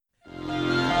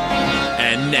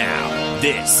Now,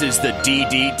 this is the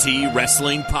DDT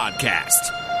Wrestling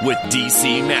Podcast with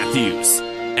DC Matthews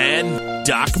and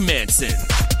Doc Manson.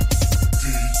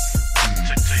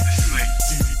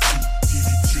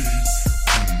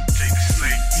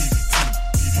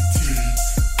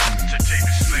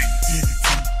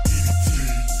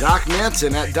 Doc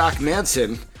Manson at Doc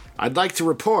Manson. I'd like to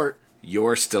report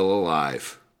you're still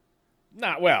alive.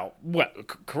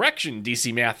 Correction,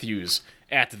 DC Matthews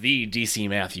at the DC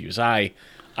Matthews.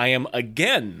 I am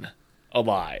again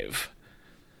alive.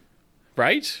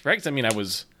 Right? I mean, I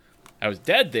was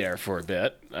dead there for a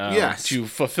bit. Yes. To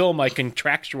fulfill my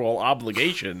contractual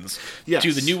obligations Yes.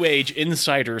 to the New Age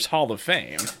Insiders Hall of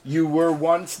Fame. You were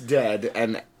once dead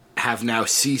and have now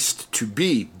ceased to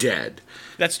be dead.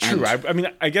 That's true. I mean,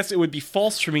 I guess it would be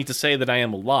false for me to say that I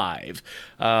am alive.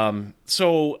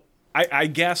 So I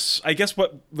guess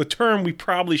what the term we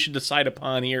probably should decide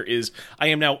upon here is I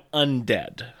am now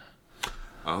undead.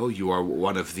 Oh, you are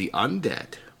one of the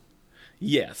undead.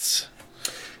 Yes.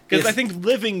 Because I think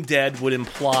living dead would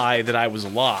imply that I was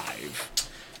alive.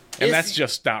 And that's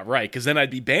just not right, because then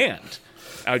I'd be banned.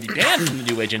 I would be banned from the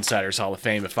New Age Insiders Hall of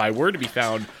Fame if I were to be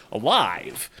found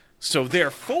alive. So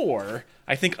therefore,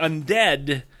 I think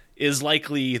undead is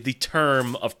likely the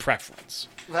term of preference.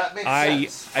 That makes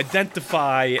sense. I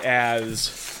identify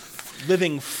as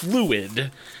living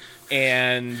fluid,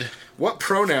 and... What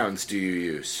pronouns do you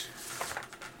use?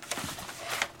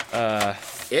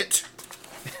 It?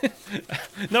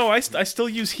 No, I still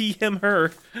use he, him,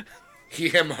 her. He,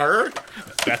 him, her?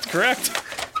 That's correct.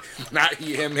 Not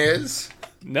he, him, his?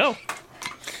 No.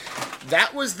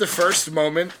 That was the first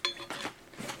moment.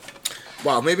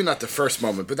 Well, maybe not the first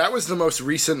moment, but that was the most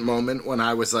recent moment when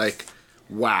I was like,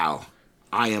 wow,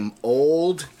 I am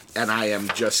old and I am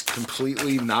just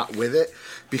completely not with it.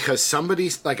 Because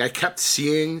somebody's, like, I kept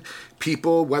seeing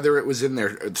people, whether it was in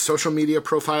their social media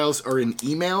profiles or in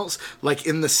emails, like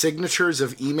in the signatures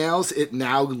of emails, it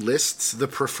now lists the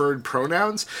preferred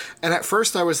pronouns. And at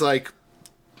first I was like,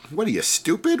 what are you,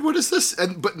 stupid? What is this?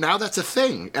 But now that's a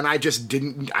thing. And I just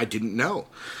didn't know.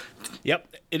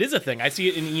 Yep, it is a thing. I see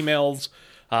it in emails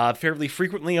fairly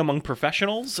frequently among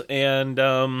professionals. And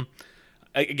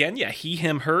again, yeah, he,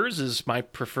 him, hers is my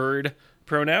preferred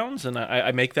pronouns, and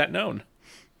I make that known.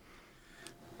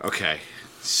 Okay,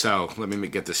 so let me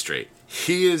get this straight.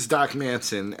 He is Doc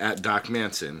Manson at Doc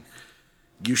Manson.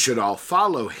 You should all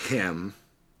follow him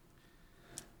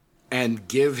and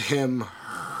give him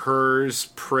hers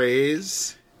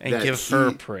praise. And give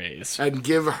her praise. And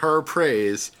give her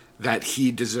praise that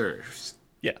he deserves.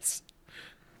 Yes.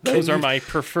 Those are my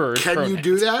preferred pronouns. Can you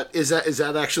do that? Is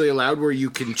that actually allowed where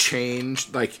you can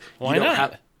change, like... Why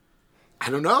not? I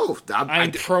don't know.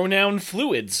 I'm pronoun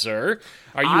fluid, sir.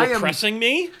 Are you oppressing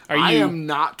me? I am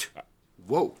not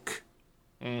woke.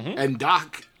 Mm-hmm. And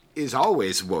Doc is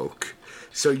always woke.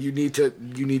 So you need to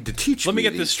teach me. Let me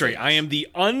get this straight. I am the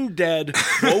undead,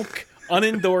 woke,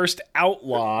 unendorsed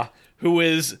outlaw who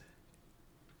is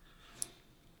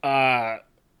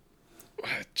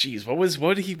geez,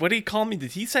 what did he call me?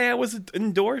 Did he say I was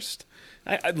endorsed?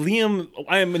 Liam,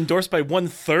 I am endorsed by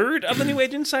 1/3 of the New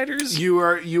Age Insiders. You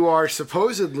are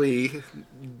supposedly,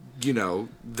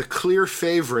 the clear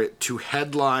favorite to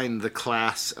headline the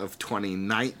class of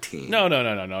 2019. No.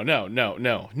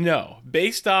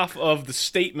 Based off of the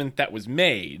statement that was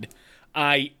made,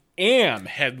 I am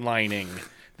headlining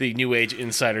the New Age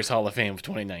Insiders Hall of Fame of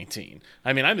 2019.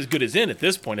 I mean, I'm as good as in at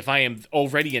this point if I am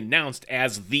already announced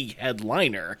as the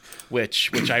headliner, which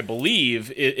I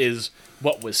believe is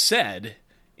what was said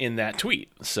in that tweet.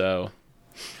 So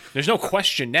there's no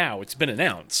question now. It's been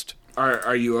announced.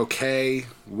 Are you okay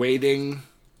waiting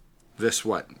this,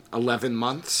 11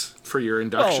 months for your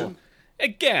induction? Well,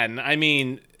 again, I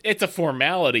mean... It's a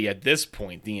formality at this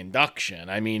point, the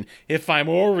induction. I mean, if I'm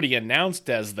already announced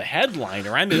as the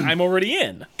headliner, I'm already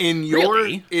in. In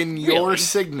your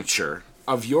signature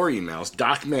of your emails,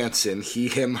 Doc Manson, he,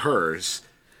 him, hers,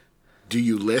 do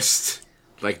you list,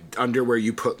 like, under where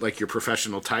you put, like, your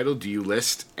professional title, do you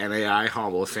list NAI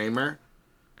Hall of Famer?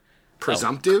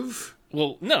 Presumptive? Oh.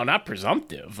 Well, no, not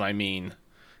presumptive. I mean,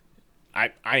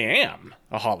 I am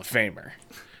a Hall of Famer.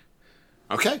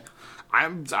 Okay.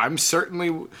 I'm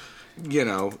certainly,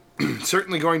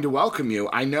 certainly going to welcome you.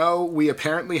 I know we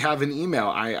apparently have an email.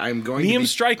 I'm going Liam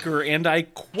Stryker, and I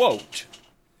quote,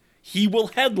 he will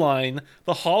headline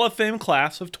the Hall of Fame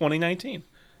class of 2019.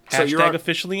 Hashtag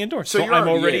officially endorsed. So I'm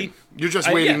already... You're just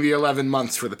waiting the 11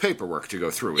 months for the paperwork to go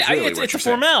through. It's a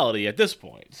formality at this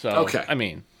point. So, okay. I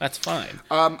mean, that's fine.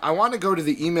 I want to go to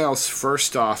the emails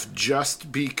first off,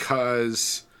 just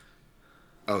because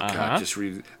Oh, God, just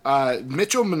read.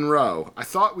 Mitchell Monroe. I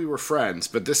thought we were friends,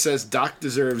 but this says Doc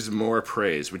deserves more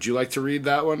praise. Would you like to read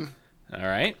that one? All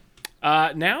right.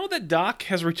 Now that Doc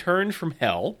has returned from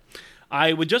hell,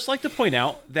 I would just like to point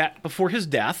out that before his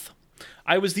death,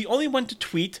 I was the only one to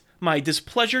tweet my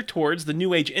displeasure towards the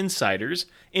New Age insiders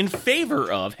in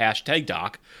favor of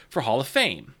 #Doc for Hall of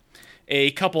Fame.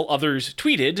 A couple others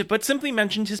tweeted, but simply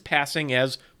mentioned his passing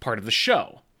as part of the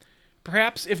show.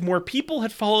 Perhaps if more people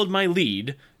had followed my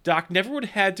lead, Doc never would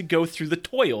have had to go through the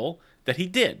toil that he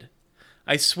did.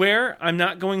 I swear I'm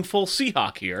not going full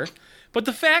Seahawk here, but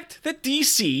the fact that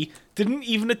DC didn't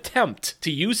even attempt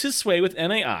to use his sway with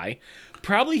NAI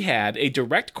probably had a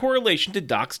direct correlation to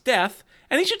Doc's death,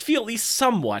 and he should feel at least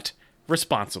somewhat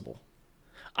responsible.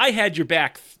 I had your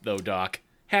back, though, Doc.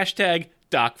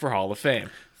 #Doc for Hall of Fame.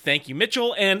 Thank you,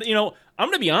 Mitchell. And, I'm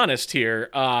going to be honest here.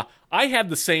 I had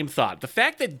the same thought. The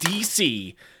fact that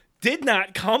DC did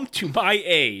not come to my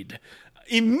aid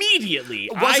immediately.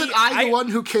 Wasn't I the one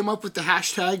who came up with the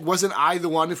hashtag? Wasn't I the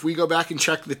one, if we go back and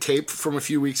check the tape from a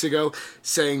few weeks ago,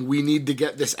 saying we need to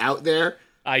get this out there?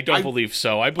 I don't believe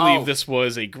so. I believe this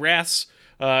was a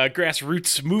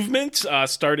grassroots movement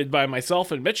started by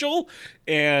myself and Mitchell.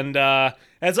 And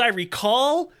as I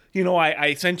recall,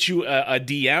 I sent you a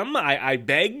DM. I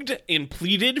begged and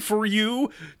pleaded for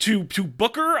you to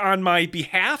booker on my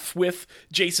behalf with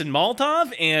Jason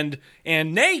Maltov, and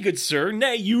nay, good sir,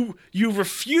 nay, you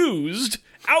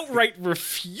outright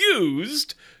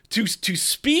refused to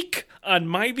speak on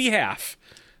my behalf.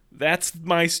 That's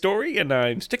my story, and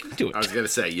I'm sticking to it. I was going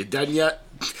to say, you done yet?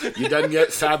 You done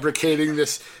yet fabricating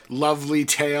this lovely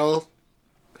tale?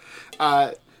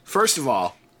 First of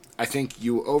all, I think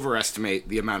you overestimate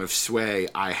the amount of sway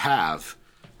I have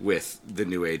with the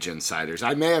New Age insiders.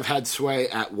 I may have had sway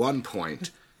at one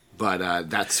point, but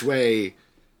that sway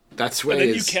and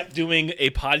then you kept doing a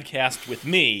podcast with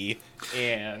me,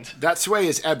 and that sway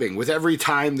is ebbing. With every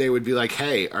time they would be like,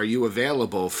 hey, are you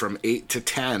available from 8 to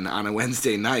 10 on a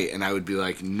Wednesday night? And I would be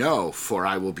like, no, for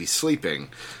I will be sleeping.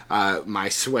 My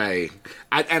sway.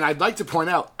 And I'd like to point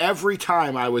out, every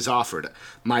time I was offered,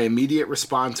 my immediate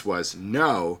response was,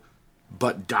 no,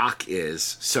 but Doc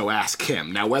is, so ask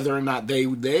him. Now, whether or not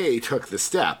they took the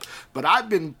step, but I've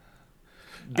been...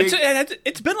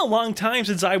 It's been a long time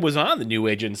since I was on the New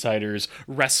Age Insiders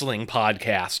wrestling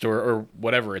podcast, or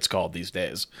whatever it's called these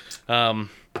days.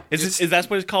 Is that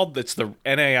what it's called? It's the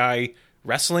NAI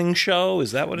wrestling show?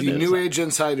 Is that what it is? The New Age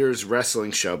Insiders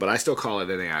wrestling show, but I still call it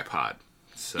NAI Pod.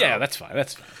 So. Yeah, that's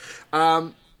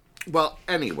fine. Well,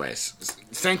 anyways,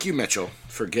 thank you, Mitchell,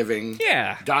 for giving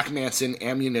Doc Manson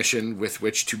ammunition with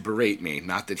which to berate me.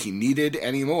 Not that he needed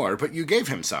any more, but you gave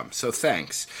him some, so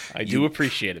thanks. I do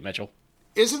appreciate it, Mitchell.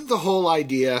 Isn't the whole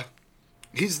idea...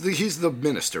 He's the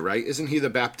minister, right? Isn't he the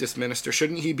Baptist minister?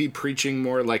 Shouldn't he be preaching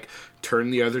more like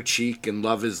turn the other cheek and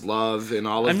love is love and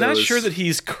all of those? I'm not sure that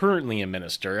he's currently a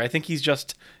minister. I think he's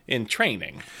just in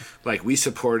training. Like, we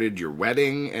supported your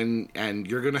wedding, and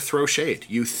you're going to throw shade.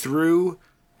 You threw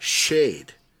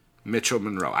shade, Mitchell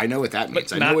Monroe. I know what that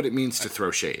means. I know what it means to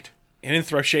throw shade. He didn't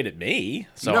throw shade at me.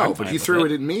 So no, but he threw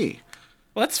it at me.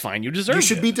 Well, that's fine. You deserve it. You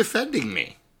should be defending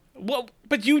me. Well,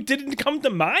 but you didn't come to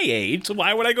my aid, so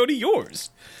why would I go to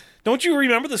yours? Don't you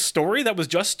remember the story that was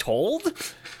just told?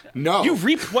 No. You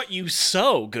reap what you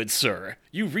sow, good sir.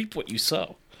 You reap what you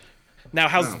sow. Now,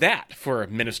 how's that for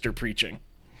minister preaching?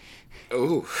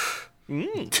 Oh.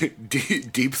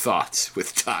 Deep thoughts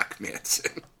with Doc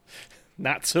Manson.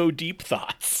 Not so deep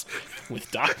thoughts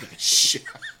with Doc Manson.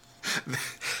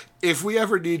 If we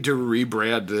ever need to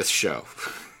rebrand this show...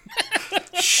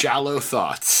 Shallow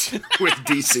Thoughts with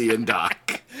DC and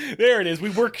Doc. There it is. We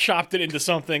workshopped it into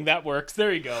something that works.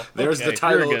 There you go. There's the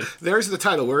title. There's the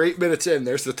title. We're 8 minutes in.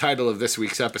 There's the title of this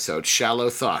week's episode: Shallow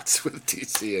Thoughts with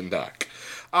DC and Doc.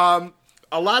 A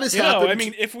lot has happened. I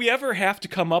mean, if we ever have to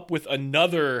come up with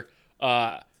another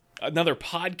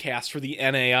podcast for the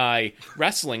NAI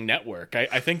Wrestling Network,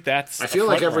 I think that's. I feel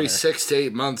like every 6 to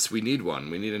 8 months we need one.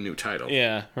 We need a new title.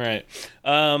 Yeah, right.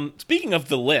 Speaking of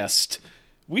the list.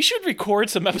 We should record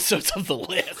some episodes of The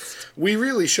List. We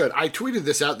really should. I tweeted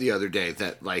this out the other day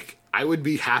that, like, I would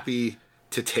be happy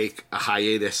to take a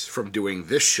hiatus from doing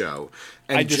this show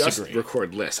and just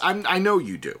record lists. I know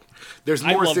you do. There's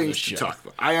more things to talk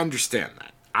about. I understand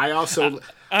that. I also...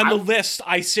 On the list,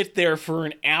 I sit there for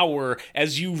an hour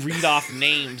as you read off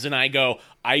names, and I go,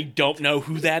 I don't know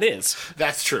who that is.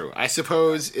 That's true. I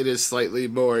suppose it is slightly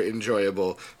more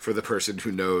enjoyable for the person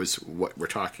who knows what we're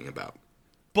talking about.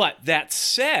 But that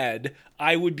said,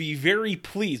 I would be very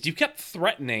pleased. You kept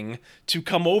threatening to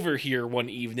come over here one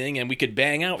evening and we could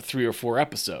bang out 3 or 4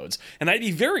 episodes. And I'd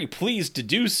be very pleased to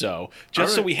do so,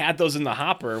 just so we had those in the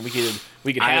hopper and we could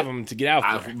have them to get out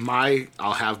there.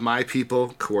 I'll have my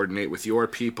people coordinate with your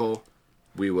people.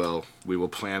 We will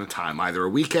plan a time, either a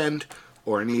weekend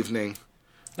or an evening.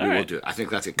 We will do it. I think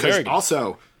that's it. Because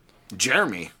also,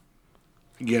 Jeremy,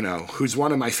 who's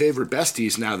one of my favorite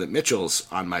besties now that Mitchell's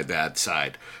on my bad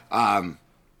side.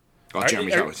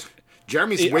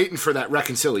 Jeremy's waiting for that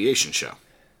reconciliation show.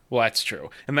 Well, that's true.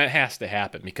 And that has to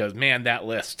happen because, man, that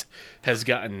list has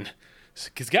gotten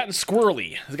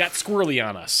squirrely. It's got squirrely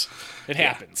on us. It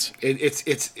happens.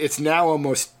 It's now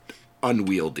almost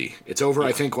unwieldy. It's over,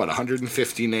 I think,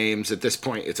 150 names. At this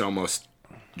point, it's almost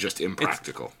just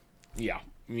impractical. Yep.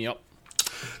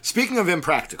 Speaking of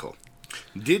impractical,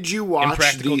 did you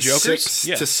watch the Jokers?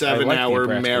 6 to 7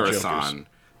 hour marathon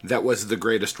that was the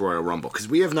Greatest Royal Rumble? Because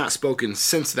we have not spoken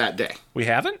since that day. We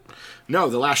haven't? No,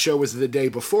 the last show was the day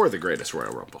before the Greatest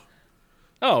Royal Rumble.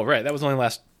 Oh, right. That was only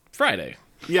last Friday.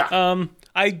 Yeah.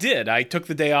 I did. I took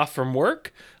the day off from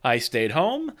work. I stayed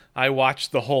home. I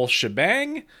watched the whole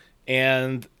shebang,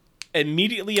 and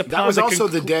immediately upon that was also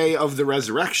the day of the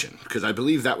resurrection, because I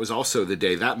believe that was also the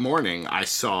day that morning I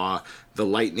saw the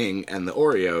Lightning and the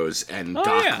Oreos, and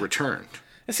Doc returned.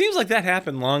 It seems like that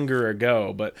happened longer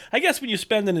ago, but I guess when you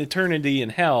spend an eternity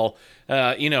in hell,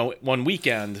 one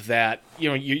weekend, that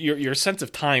your sense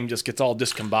of time just gets all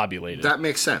discombobulated. That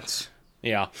makes sense.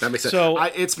 Yeah, that makes sense. So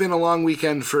it's been a long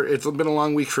weekend it's been a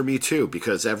long week for me too,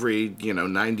 because every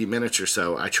 90 minutes or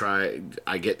so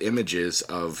I get images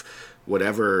of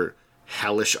whatever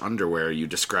hellish underwear you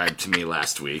described to me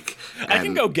last week. I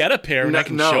can go get a pair and I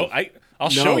can show. I'll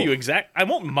show you exact. I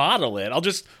won't model it. I'll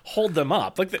just hold them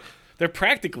up like they're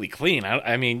practically clean.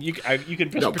 I mean, you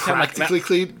can just pretend practically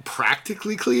clean.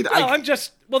 Practically clean.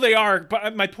 No, they are.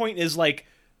 But my point is, like,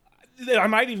 I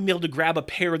might even be able to grab a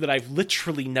pair that I've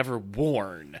literally never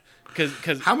worn.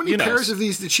 Because how many pairs of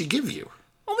these did she give you?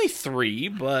 Only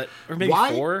 3, or maybe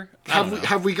 4.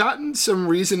 Have we gotten some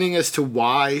reasoning as to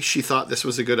why she thought this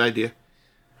was a good idea?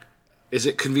 Is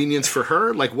it convenience for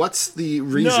her? Like, what's the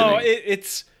reasoning? No,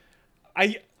 it's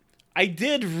I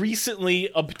did recently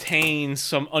obtain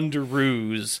some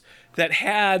underoos that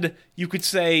had, you could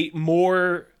say,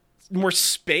 more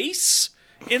space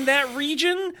in that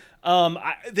region.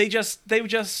 It was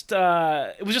just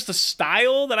a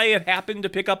style that I had happened to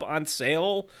pick up on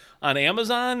sale on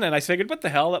Amazon, and I figured, what the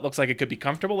hell, that looks like it could be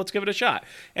comfortable, let's give it a shot.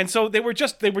 And so they were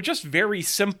just very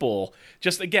simple.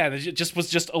 Just again, it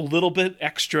was just a little bit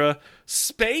extra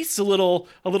space, a little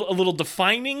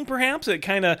defining perhaps. It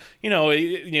kind of,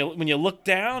 when you look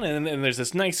down and there's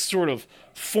this nice sort of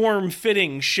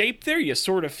form-fitting shape there, you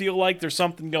sort of feel like there's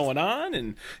something going on,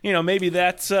 and maybe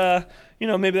that's an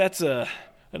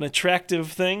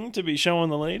attractive thing to be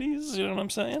showing the ladies, you know what I'm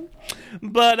saying?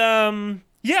 But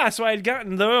yeah, so I had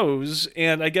gotten those,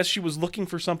 and I guess she was looking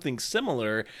for something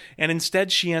similar, and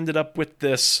instead she ended up with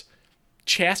this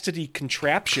chastity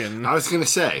contraption. I was going to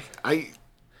say,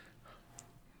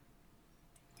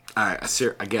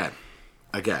 again,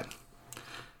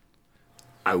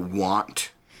 I want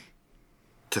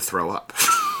to throw up.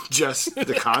 Just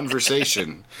the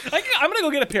conversation. I'm going to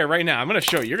go get a pair right now. I'm going to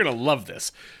show you. You're going to love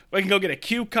this. We can go get a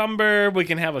cucumber. We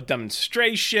can have a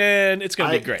demonstration. It's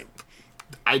going to be great.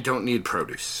 I don't need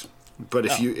produce. But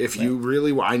if you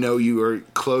really want, I know you are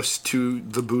close to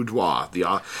the boudoir.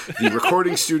 The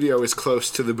recording studio is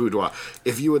close to the boudoir.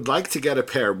 If you would like to get a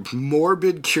pair,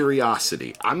 morbid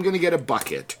curiosity, I'm going to get a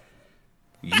bucket.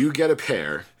 You get a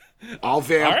pair. I'll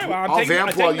vamp. All right, well, I'll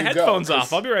vamp while you go. Headphones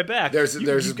off. I'll be right back.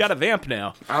 You've got to vamp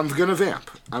now. I'm gonna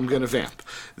vamp.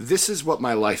 This is what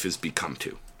my life has become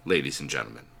to, ladies and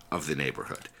gentlemen of the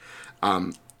neighborhood.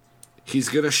 He's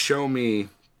gonna show me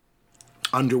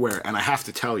underwear, and I have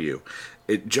to tell you,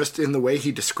 it just in the way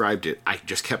he described it, I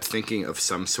just kept thinking of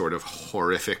some sort of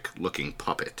horrific looking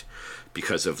puppet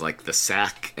because of like the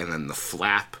sack and then the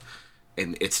flap.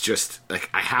 And it's just, like,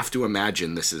 I have to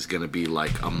imagine this is going to be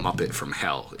like a Muppet from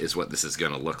hell, is what this is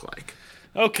going to look like.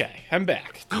 Okay, I'm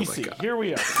back. DC, here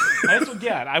we are. I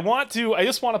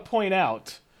just want to point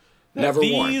out that Never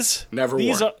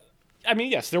worn. I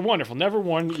mean, yes, they're wonderful. Never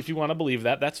worn, if you want to believe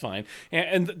that, that's fine.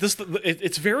 And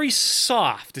it's very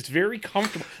soft. It's very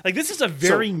comfortable. Like, this is a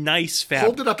very nice fabric.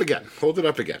 Hold it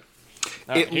up again.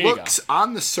 It looks,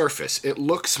 on the surface, it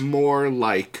looks more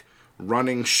like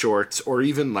running shorts or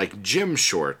even like gym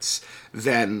shorts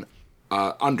than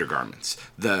undergarments.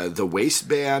 The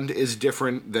waistband is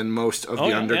different than most of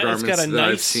the undergarments it's got a that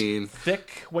nice, I've seen.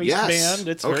 thick waistband. Yes.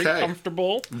 It's very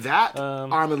comfortable. That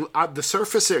on the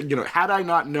surface, had I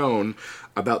not known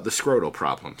about the scrotal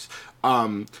problems,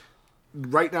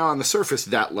 right now on the surface,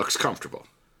 that looks comfortable.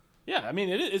 Yeah, I mean,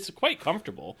 it's quite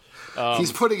comfortable.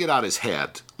 He's putting it on his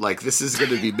head. Like, this is going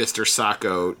to be Mr.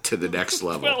 Sacco to the next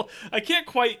level. Well, I can't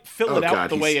quite fill it out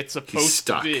the way it's supposed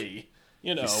to be.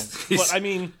 But I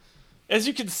mean, as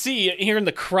you can see here in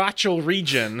the crotchal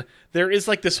region, there is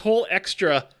like this whole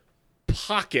extra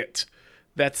pocket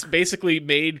that's basically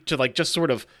made to like just sort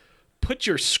of put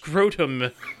your scrotum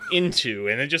into,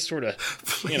 and it just sort of,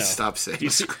 Please stop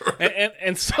saying scrotum.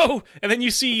 And then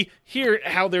you see here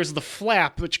how there's the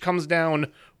flap which comes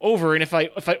down over, and if I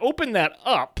open that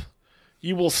up,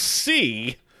 you will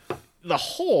see the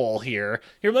hole here.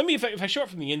 Here, let me if I show it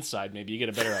from the inside, maybe you get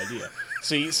a better idea.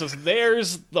 See, so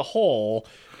there's the hole,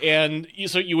 and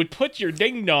so you would put your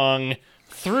ding dong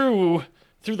through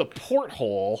the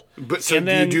porthole. But so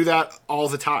then, you do that all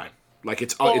the time? Like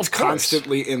it's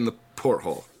constantly in the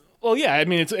porthole. Well, yeah. I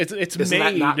mean, it's Isn't made.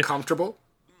 that not comfortable?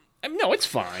 No, it's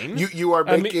fine. You are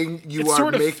making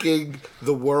making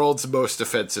the world's most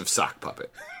offensive sock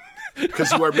puppet.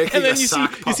 Because you are making and then a sock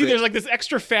puppet. You see, there's like this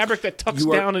extra fabric that tucks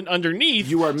down and underneath.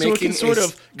 You are making so it can sort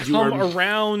of come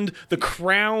around the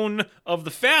crown of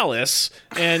the phallus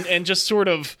and just sort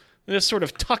of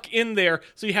tuck in there.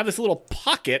 So you have this little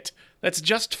pocket that's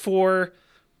just for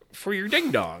your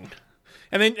ding dong.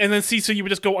 And then see, so you would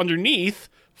just go underneath,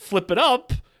 flip it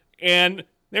up, and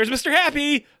there's Mr.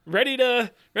 Happy, ready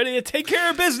to take care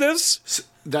of business. So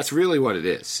that's really what it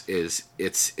is.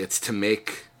 It's to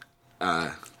make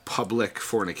public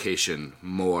fornication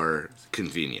more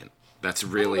convenient. That's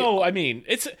really. No, I mean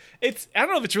it's. I don't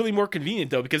know if it's really more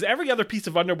convenient though, because every other piece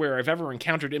of underwear I've ever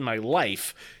encountered in my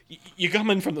life, you come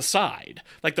in from the side,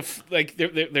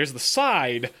 there's the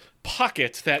side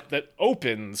pocket that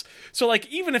opens. So like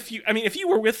even if you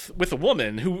were with a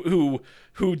woman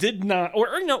who did not or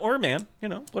a man,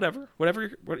 whatever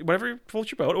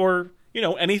floats your boat, or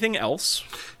anything else,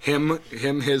 him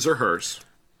his or hers.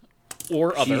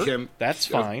 Or other, him, that's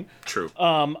fine. True.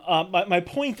 My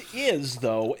point is,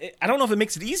 though, I don't know if it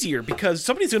makes it easier, because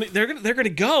they're gonna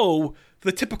go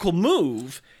the typical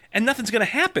move, and nothing's gonna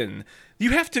happen.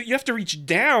 You have to reach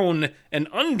down and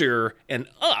under and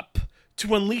up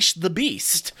to unleash the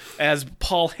beast, as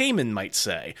Paul Heyman might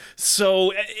say.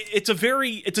 So it's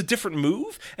a different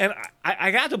move, and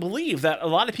I got to believe that a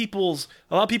lot of people's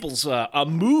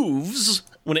moves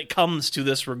when it comes to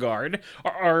this regard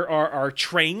are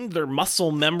trained, their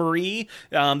muscle memory,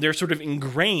 they're sort of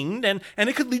ingrained, and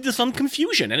it could lead to some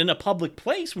confusion. And in a public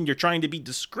place, when you're trying to be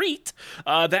discreet,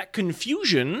 that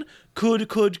confusion could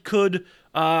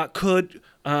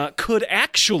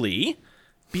actually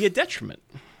be a detriment.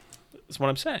 That's what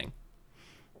I'm saying.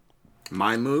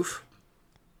 My move,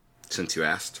 since you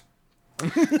asked,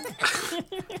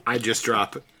 I just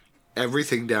drop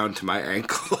everything down to my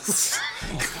ankles.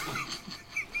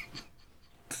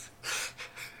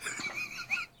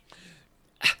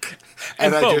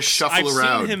 and folks, I just shuffle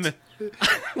around.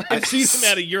 I've seen him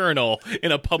at a urinal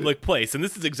in a public place, and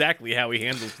this is exactly how he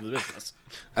handles the business.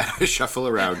 I shuffle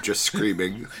around just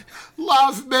screaming,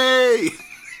 "Love me!"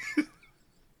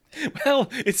 Well,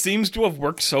 it seems to have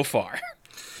worked so far.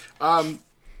 God,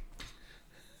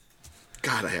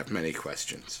 I have many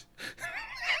questions.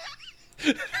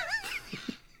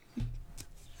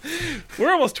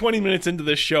 We're almost 20 minutes into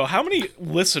this show. How many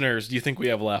listeners do you think we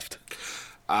have left?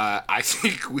 I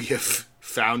think we have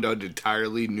found an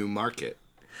entirely new market.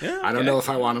 Yeah, okay. I don't know if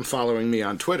I want them following me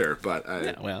on Twitter, but...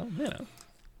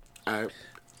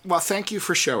 well, thank you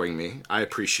for showing me. I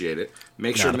appreciate it.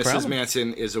 Make sure Mrs.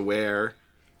 Manson is aware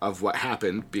of what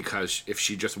happened, because if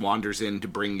she just wanders in to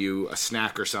bring you a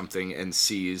snack or something and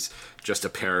sees just a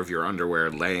pair of your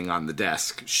underwear laying on the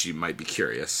desk, she might be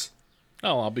curious.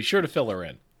 Oh, I'll be sure to fill her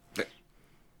in.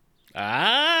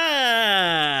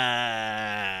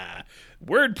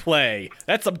 Wordplay.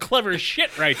 That's some clever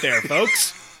shit right there,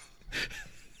 folks.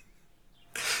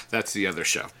 That's the other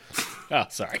show. Oh,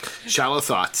 sorry. Shallow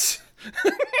thoughts.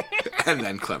 And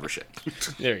then clever shit.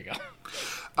 There you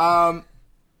go.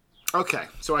 Okay,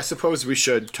 so I suppose we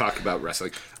should talk about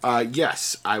wrestling.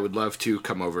 Yes, I would love to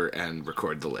come over and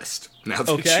record the list. Now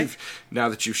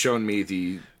that you've shown me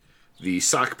the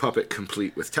sock puppet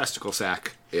complete with testicle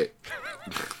sack,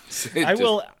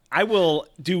 I will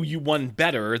do you one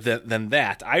better than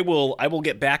that. I will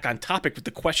get back on topic with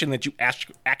the question that you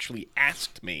actually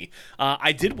asked me.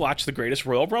 I did watch the Greatest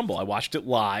Royal Rumble. I watched it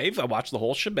live. I watched the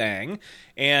whole shebang.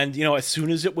 And, as soon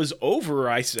as it was over,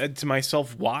 I said to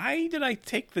myself, why did I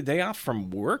take the day off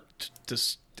from work to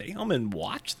stay home and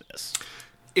watch this?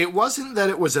 It wasn't that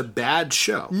it was a bad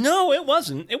show. No, it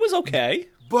wasn't. It was okay.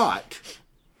 But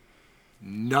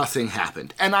nothing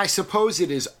happened. And I suppose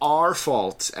it is our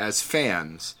fault as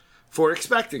fans for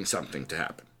expecting something to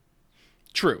happen.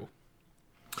 True.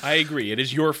 I agree. It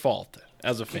is your fault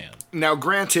as a fan. Now,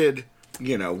 granted,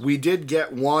 we did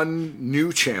get one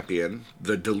new champion.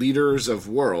 The Deleters of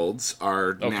Worlds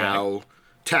are now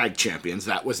tag champions.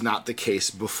 That was not the case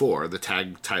before. The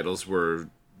tag titles were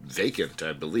vacant,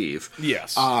 I believe.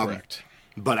 Yes, correct.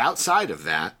 But outside of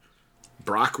that,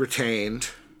 Brock retained,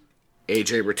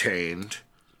 AJ retained,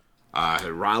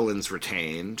 Rollins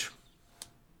retained,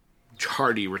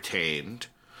 Hardy retained.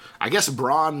 I guess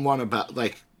Braun won about,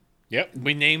 Yep,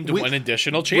 we named one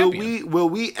additional champion. Will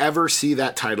we ever see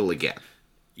that title again?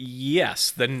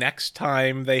 Yes, the next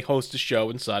time they host a show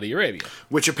in Saudi Arabia.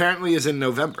 Which apparently is in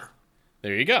November.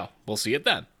 There you go. We'll see it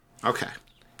then. Okay.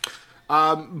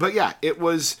 But yeah,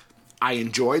 I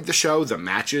enjoyed the show. The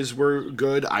matches were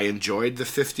good. I enjoyed the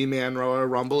 50-man Royal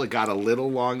Rumble. It got a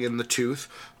little long in the tooth,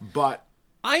 but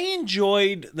I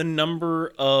enjoyed the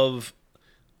number of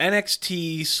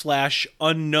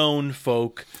NXT/unknown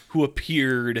folk who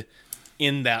appeared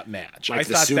in that match. Like I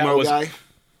the thought sumo that was, guy?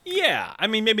 Yeah, I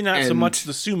mean, maybe not so much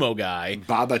the sumo guy.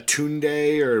 Baba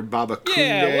Tunde or Baba Kunde.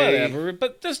 Yeah, whatever.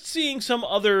 But just seeing some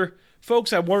other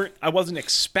folks I wasn't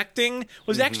expecting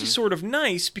was actually sort of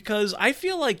nice, because I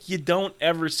feel like you don't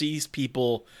ever see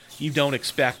people you don't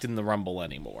expect in the Rumble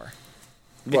anymore.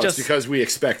 Well, it's because we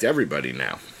expect everybody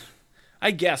now.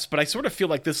 I guess, but I sort of feel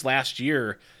like this last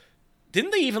year,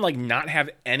 didn't they even not have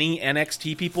any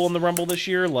NXT people in the Rumble this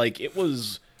year? It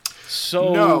was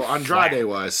so No, Andrade flat.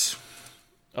 was.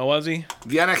 Oh, was he?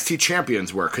 The NXT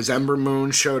champions were, because Ember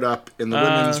Moon showed up in the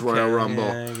Women's Royal Rumble.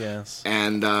 Yeah, I guess.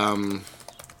 And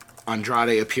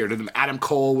Andrade appeared in them. Adam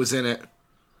Cole was in it.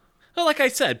 Well, like I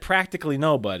said, practically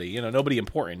nobody. Nobody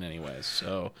important anyways,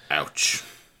 so. Ouch.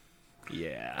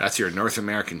 Yeah. That's your North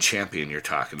American champion you're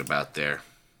talking about there.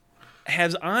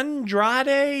 Has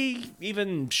Andrade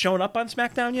even shown up on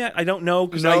SmackDown yet? I don't know,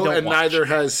 because I don't and watch. neither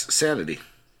has Sanity.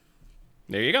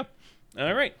 There you go.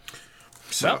 All right.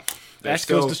 So that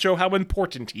goes to show how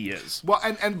important he is. Well,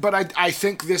 but I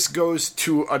think this goes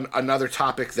to another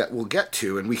topic that we'll get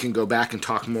to, and we can go back and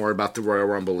talk more about the Royal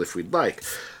Rumble if we'd like.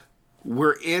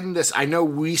 We're in this. I know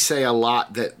we say a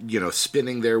lot that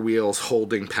spinning their wheels,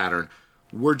 holding pattern.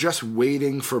 We're just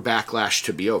waiting for Backlash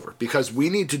to be over, because we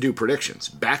need to do predictions.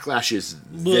 Backlash is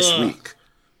this week.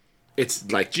 It's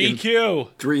like GQ. In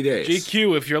 3 days.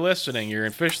 GQ, if you're listening, you're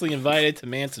officially invited to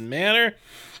Manson Manor.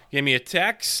 Give me a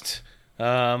text.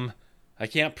 I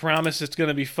can't promise it's going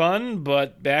to be fun,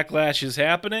 but Backlash is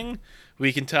happening.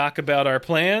 We can talk about our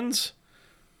plans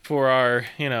for our,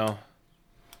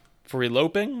 for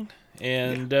eloping,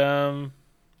 and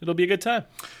it'll be a good time.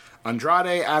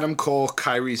 Andrade, Adam Cole,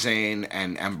 Kairi Sane,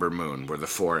 and Ember Moon were the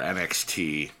 4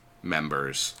 NXT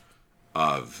members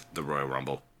of the Royal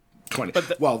Rumble.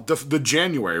 The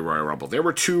January Royal Rumble. There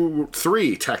were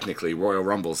 3 technically Royal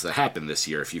Rumbles that happened this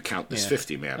year, if you count this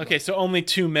 50-man. Okay, so only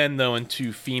 2 men though and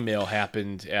 2 female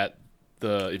happened at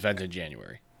the event in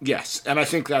January. Yes, and I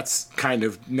think that's kind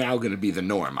of now going to be the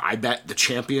norm. I bet the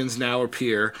champions now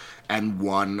appear, and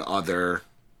one other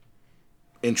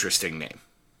interesting name.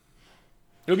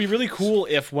 It would be really cool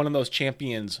if one of those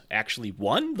champions actually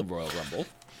won the Royal Rumble.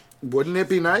 Wouldn't it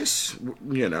be nice?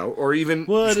 Or even...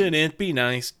 Wouldn't it be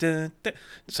nice?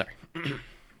 Sorry.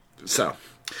 So,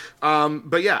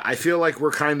 but yeah, I feel like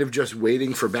we're kind of just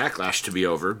waiting for Backlash to be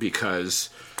over,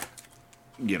 because,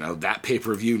 that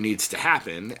pay-per-view needs to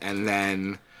happen, and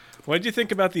then... What did you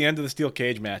think about the end of the steel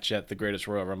cage match at the Greatest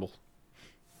Royal Rumble?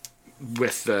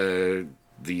 With the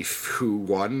who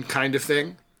won kind of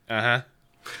thing? Uh-huh.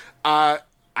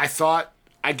 I thought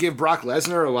I give Brock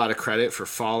Lesnar a lot of credit for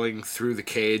falling through the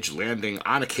cage, landing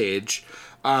on a cage.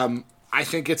 I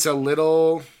think it's a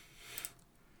little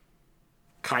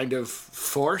kind of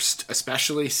forced,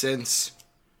 especially since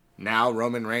now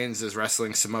Roman Reigns is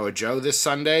wrestling Samoa Joe this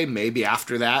Sunday. Maybe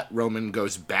after that, Roman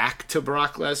goes back to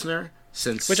Brock Lesnar,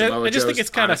 since Samoa I just Joe's think it's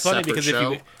kind of funny, because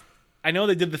show. I know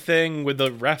they did the thing with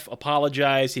the ref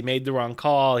apologized, he made the wrong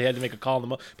call, he had to make a call in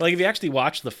the but if you actually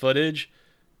watch the footage,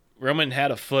 Roman had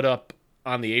a foot up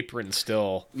on the apron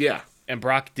still. Yeah. And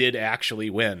Brock did actually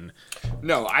win.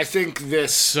 No, I think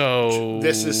this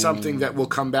is something that we'll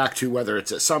come back to, whether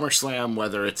it's at SummerSlam,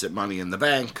 whether it's at Money in the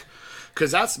Bank.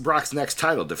 Because that's Brock's next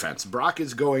title defense. Brock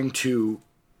is going to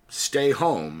stay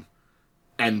home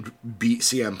and beat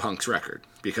CM Punk's record.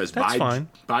 Because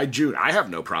by June, I have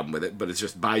no problem with it, but it's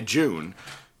just by June,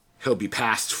 he'll be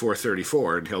past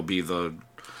 434, and he'll be the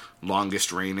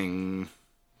longest reigning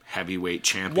heavyweight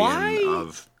champion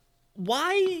of...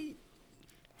 Why,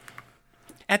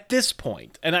 at this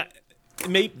point, and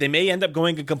they may end up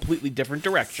going a completely different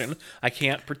direction. I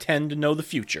can't pretend to know the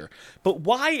future. But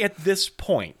why, at this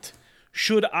point,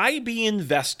 should I be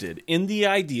invested in the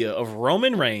idea of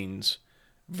Roman Reigns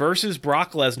versus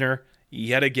Brock Lesnar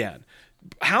yet again?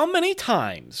 How many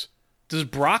times does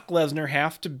Brock Lesnar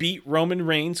have to beat Roman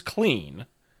Reigns clean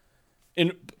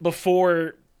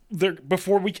before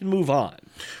we can move on?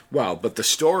 Well, but the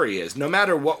story is, no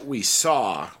matter what we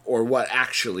saw or what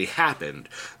actually happened,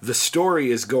 the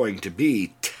story is going to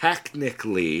be,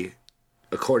 technically,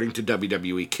 according to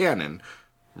WWE canon,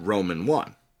 Roman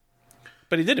won.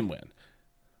 But he didn't win.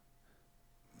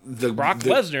 Brock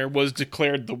Lesnar was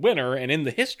declared the winner, and in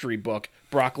the history book,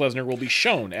 Brock Lesnar will be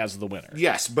shown as the winner.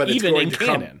 Yes, but it's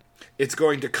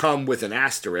going to come with an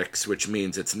asterisk, which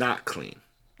means it's not clean.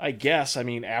 I guess. I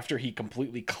mean, after he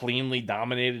completely cleanly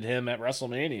dominated him at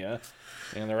WrestleMania,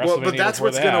 and the WrestleMania but that's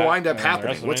what's going to wind up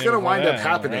happening. What's going to wind up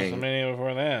happening? WrestleMania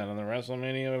before that, and the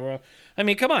WrestleMania before. I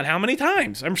mean, come on, how many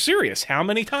times? I'm serious. How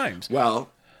many times? Well,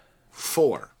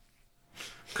 4,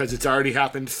 because it's already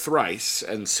happened thrice,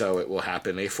 and so it will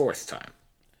happen a 4th time.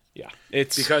 Yeah,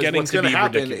 it's because getting what's to going to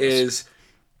happen ridiculous. is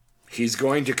he's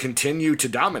going to continue to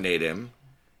dominate him,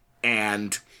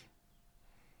 and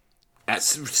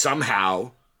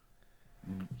somehow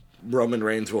Roman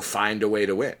Reigns will find a way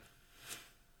to win.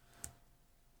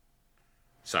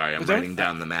 Sorry, I'm writing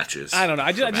down the matches. I don't know.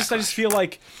 I just feel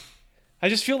like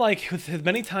with as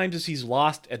many times as he's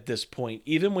lost at this point,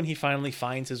 even when he finally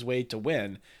finds his way to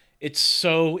win, it's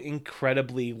so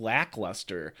incredibly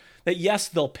lackluster that yes,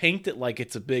 they'll paint it like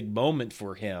it's a big moment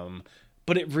for him,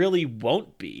 but it really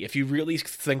won't be. If you really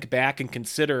think back and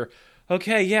consider,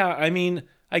 okay, yeah, I mean,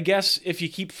 I guess if you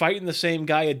keep fighting the same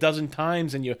guy a dozen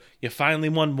times and you finally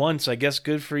won once, I guess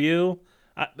good for you.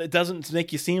 It doesn't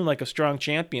make you seem like a strong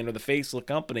champion or the face of the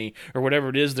company or whatever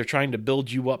it is they're trying to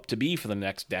build you up to be for the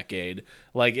next decade.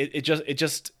 Like it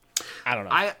just I don't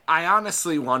know. I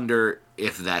honestly wonder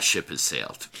if that ship has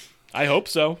sailed. I hope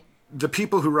so. The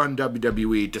people who run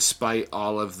WWE, despite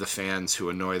all of the fans who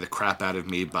annoy the crap out of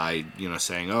me by,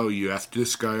 saying, oh, you effed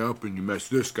this guy up and you messed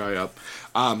this guy up,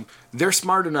 they're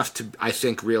smart enough to, I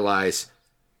think, realize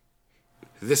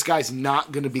this guy's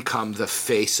not going to become the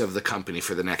face of the company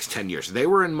for the next 10 years. They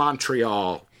were in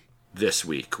Montreal this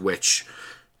week, which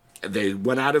they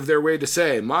went out of their way to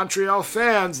say, Montreal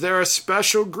fans, they're a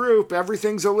special group.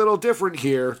 Everything's a little different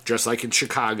here, just like in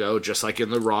Chicago, just like in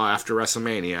the Raw after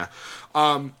WrestleMania.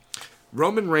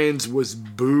 Roman Reigns was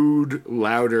booed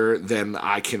louder than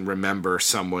I can remember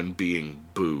someone being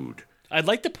booed. I'd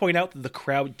like to point out that the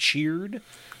crowd cheered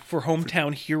for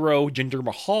hometown hero Jinder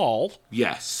Mahal.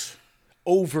 Yes.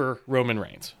 Over Roman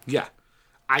Reigns. Yeah.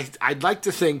 I'd like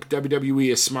to think WWE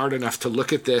is smart enough to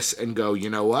look at this and go, you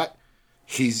know what?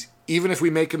 Even if we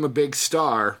make him a big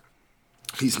star,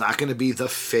 he's not going to be the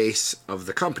face of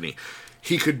the company.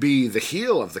 He could be the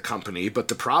heel of the company, but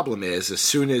the problem is, as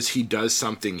soon as he does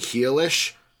something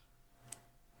heelish,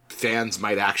 fans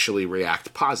might actually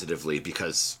react positively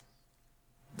because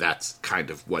that's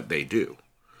kind of what they do.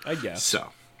 I guess. So,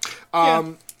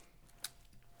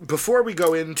 before we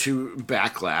go into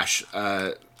Backlash,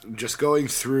 just going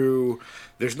through,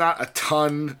 there's not a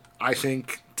ton, I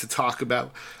think, to talk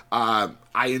about.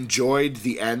 I enjoyed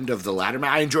the end of the ladder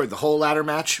match. I enjoyed the whole ladder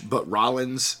match, but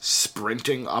Rollins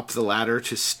sprinting up the ladder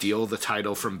to steal the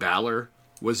title from Balor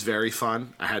was very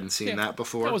fun. I hadn't seen that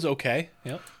before. That was okay.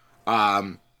 Yep.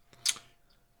 I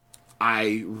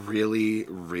really,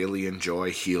 really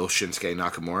enjoy heel Shinsuke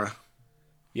Nakamura.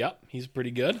 Yep, he's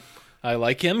pretty good. I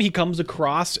like him. He comes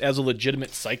across as a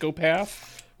legitimate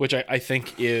psychopath, which I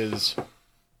think is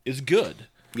good.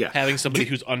 Yeah. Having somebody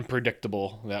who's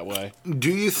unpredictable that way. Do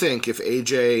you think if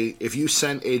you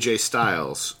sent AJ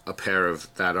Styles a pair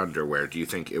of that underwear, do you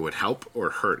think it would help or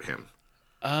hurt him?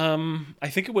 I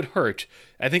think it would hurt.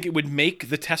 I think it would make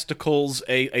the testicles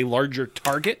a larger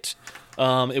target.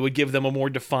 It would give them a more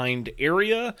defined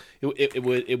area.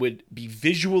 It would be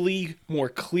visually more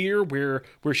clear where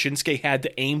Shinsuke had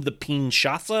to aim the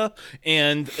Kinshasa,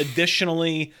 and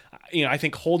additionally, I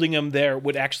think holding him there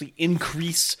would actually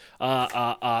increase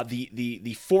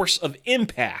the force of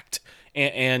impact,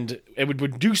 and it would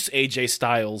reduce AJ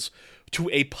Styles to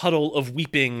a puddle of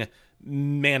weeping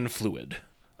man fluid.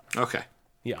 Okay.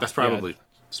 Yeah, that's probably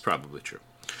true.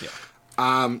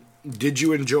 Yeah. Did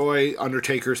you enjoy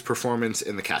Undertaker's performance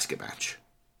in the casket match?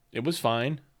 It was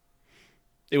fine.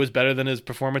 It was better than his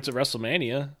performance at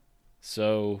WrestleMania.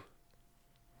 So,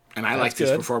 and I liked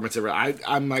his performance.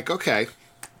 I'm like, okay,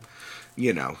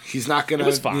 he's not gonna. It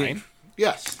was fine.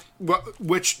 Yes,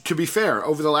 which, to be fair,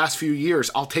 over the last few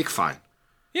years, I'll take fine.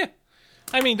 Yeah,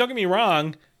 I mean, don't get me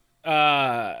wrong.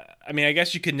 I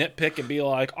guess you could nitpick and be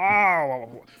like,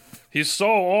 oh, he's so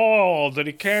old that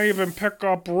he can't even pick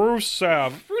up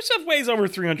Rusev. Rusev weighs over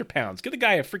 300 pounds. Give the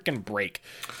guy a freaking break.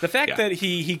 The fact that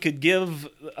he could give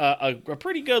a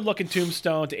pretty good-looking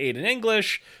tombstone to Aiden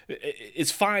English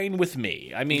is fine with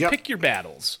me. I mean, pick your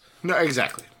battles. No,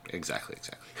 exactly.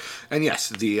 And yes,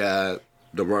 the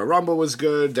Royal Rumble was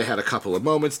good. They had a couple of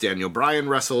moments. Daniel Bryan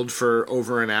wrestled for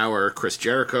over an hour. Chris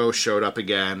Jericho showed up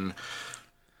again.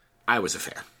 I was a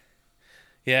fan.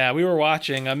 Yeah, we were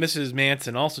watching. Mrs.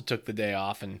 Manson also took the day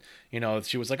off, and,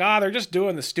 she was like, they're just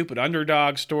doing the stupid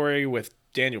underdog story with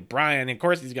Daniel Bryan. And of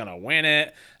course, he's going to win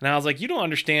it. And I was like, you don't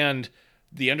understand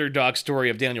the underdog story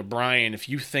of Daniel Bryan if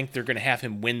you think they're going to have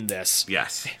him win this.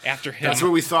 Yes. After him. That's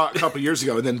what we thought a couple years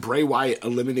ago. And then Bray Wyatt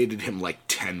eliminated him like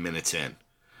 10 minutes in.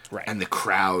 Right. And the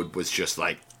crowd was just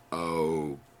like,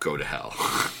 oh, go to hell.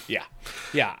 Yeah.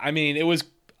 Yeah, I mean, it was...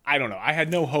 I don't know. I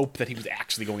had no hope that he was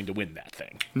actually going to win that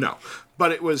thing. No.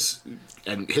 But it was...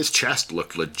 And his chest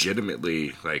looked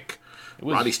legitimately like...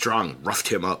 Roddy Strong roughed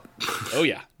him up. Oh,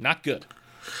 yeah. Not good.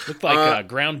 Looked like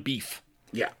ground beef.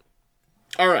 Yeah.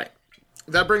 All right.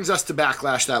 That brings us to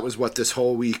Backlash. That was what this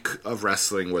whole week of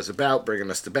wrestling was about,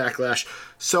 bringing us to Backlash.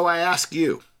 So I ask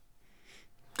you,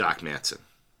 Doc Manson.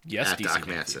 Yes, at DC Doc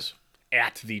Matthews. Manson.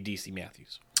 At the DC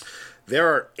Matthews. There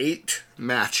are 8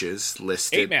 matches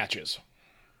listed. 8 matches.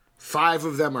 5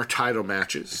 of them are title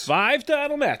matches. 5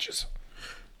 title matches.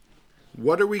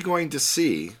 What are we going to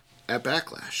see at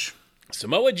Backlash?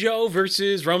 Samoa Joe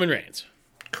versus Roman Reigns.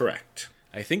 Correct.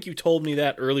 I think you told me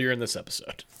that earlier in this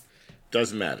episode.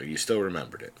 Doesn't matter. You still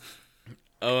remembered it.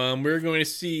 We're going to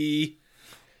see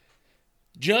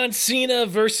John Cena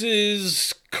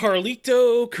versus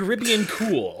Carlito Caribbean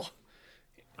Cool.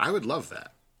 I would love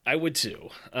that. I would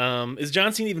too. Is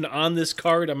John Cena even on this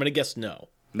card? I'm going to guess no.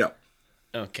 No.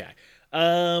 Okay.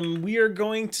 We are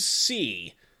going to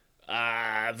see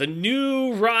the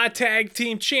new Raw Tag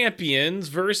Team Champions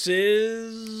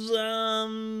versus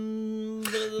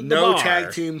the No Bar.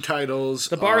 tag team titles.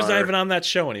 The Bar's not even on that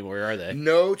show anymore, are they?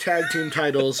 No tag team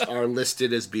titles are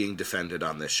listed as being defended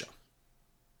on this show.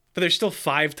 But there's still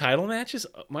 5 title matches?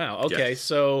 Wow, okay, Yes.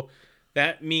 so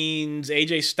that means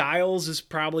AJ Styles is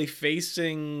probably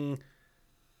facing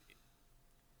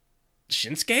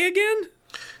Shinsuke again?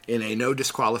 In a no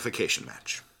disqualification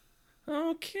match.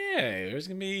 Okay, there's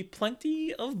going to be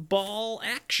plenty of ball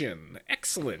action.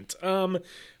 Excellent. I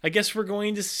guess we're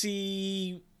going to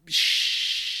see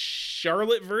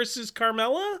Charlotte versus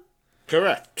Carmella?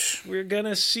 Correct. We're going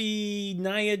to see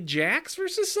Nia Jax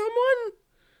versus someone?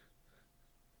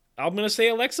 I'm going to say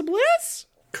Alexa Bliss?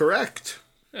 Correct.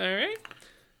 All right.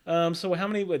 So how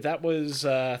many? That was.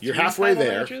 You're 3 halfway title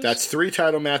there. matches? That's 3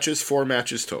 title matches, 4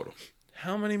 matches total.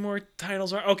 How many more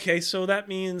titles are? Okay, so that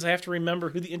means I have to remember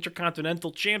who the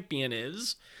Intercontinental Champion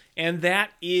is, and that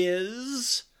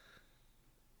is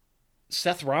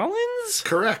Seth Rollins.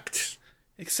 Correct.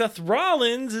 Seth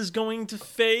Rollins is going to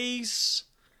face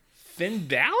Finn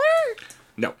Balor.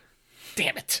 No.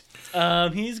 Damn it.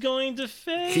 He's going to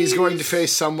face. He's going to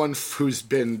face someone who's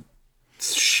been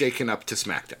shaken up to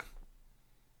SmackDown.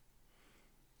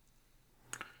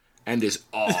 And is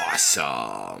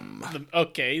awesome.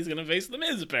 Okay, he's going to face The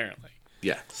Miz, apparently.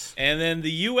 Yes. And then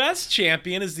the U.S.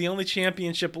 champion is the only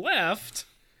championship left.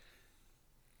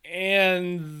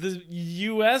 And the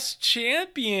U.S.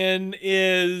 champion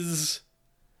is...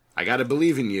 I gotta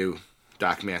believe in you,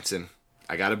 Doc Manson.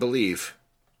 I gotta believe.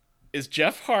 Is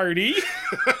Jeff Hardy.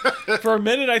 For a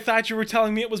minute, I thought you were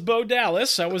telling me it was Bo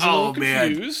Dallas. I was a little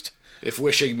confused. If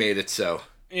wishing made it so.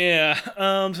 Yeah.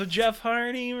 So Jeff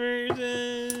Hardy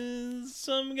versus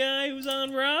some guy who's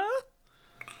on Raw?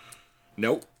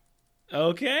 Nope.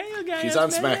 Okay. A guy He's on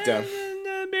SmackDown.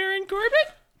 And, Baron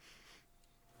Corbin?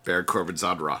 Baron Corbin's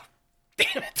on Raw.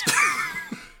 Damn it.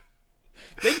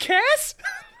 Big Cass?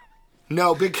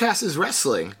 No, Big Cass is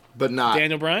wrestling, but not.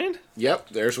 Daniel Bryan? Yep,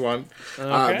 there's one.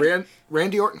 Okay.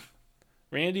 Randy Orton.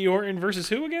 Randy Orton versus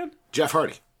who again? Jeff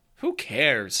Hardy. Who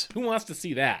cares? Who wants to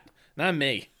see that? Not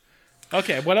me.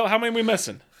 Okay, what else? How many are we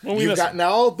missing? What are we You've missing? got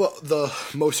now the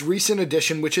most recent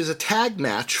addition, which is a tag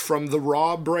match from the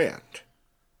Raw brand,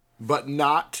 but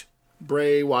not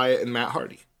Bray Wyatt and Matt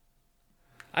Hardy.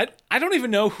 I don't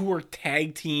even know who are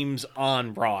tag teams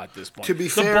on Raw at this point. To be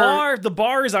fair, the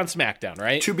bar is on SmackDown,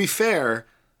 right? To be fair,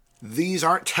 these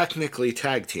aren't technically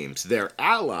tag teams. They're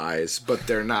allies, but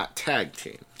they're not tag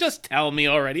teams. Just tell me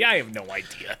already. I have no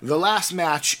idea. The last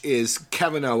match is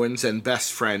Kevin Owens and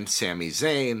best friend Sami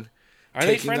Zayn. Are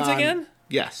they friends again?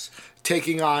 Yes.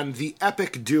 Taking on the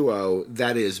epic duo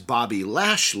that is Bobby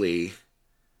Lashley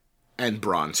and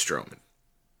Braun Strowman.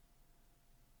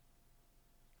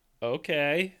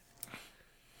 Okay.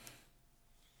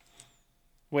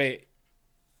 Wait.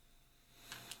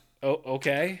 Oh,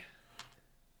 okay.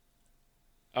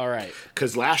 All right.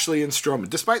 Because Lashley and Strowman,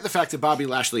 despite the fact that Bobby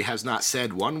Lashley has not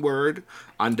said one word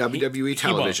on WWE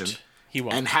television he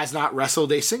won't. and has not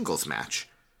wrestled a singles match,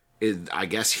 I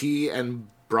guess he and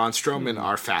Braun Strowman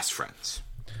are fast friends.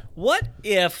 What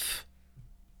if...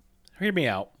 Hear me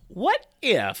out. What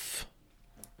if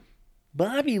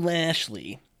Bobby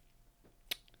Lashley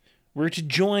were to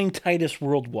join Titus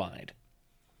Worldwide?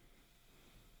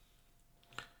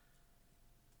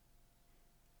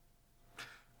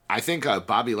 I think a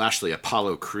Bobby Lashley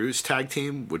Apollo Crews tag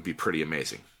team would be pretty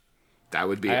amazing. That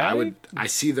would be. I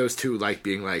see those two like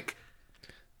being like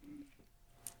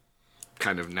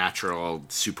kind of natural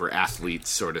super athletes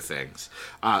sort of things.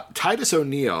 Titus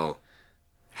O'Neil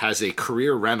has a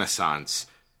career renaissance,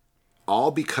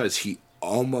 all because he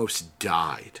almost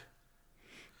died.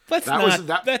 Let's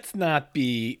not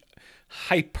be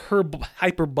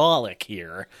hyperbolic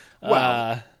here.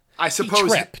 Well, I suppose he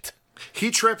tripped.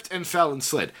 He tripped and fell and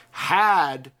slid.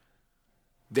 Had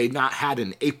they not had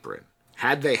an apron,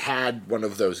 had they had one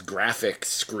of those graphic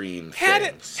screen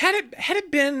things, had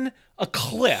it been a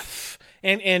cliff,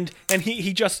 and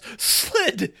he just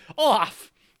slid off,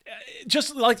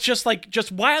 just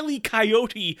Wile E.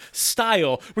 Coyote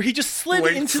style, where he just slid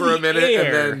blinked into for the a minute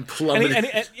air, and then plummeted.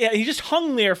 and he just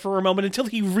hung there for a moment until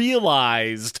he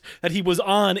realized that he was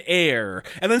on air,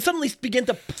 and then suddenly began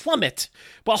to plummet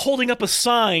while holding up a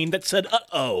sign that said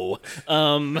 "Uh-oh."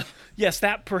 Yes,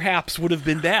 that perhaps would have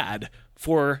been bad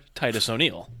for Titus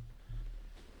O'Neil.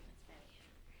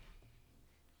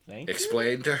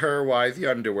 Explain to her why the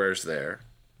underwear's there.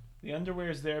 The underwear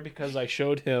is there because I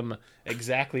showed him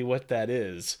exactly what that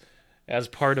is as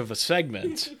part of a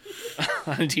segment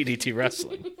on DDT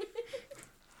Wrestling.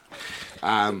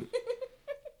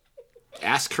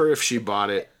 Ask her if she bought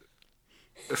it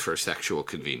for sexual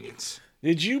convenience.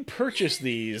 Did you purchase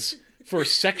these for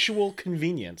sexual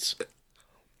convenience?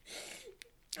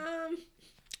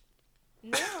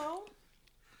 No.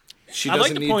 I'd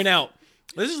like to point out,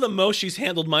 this is the most she's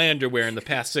handled my underwear in the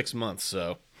past 6 months,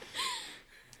 so...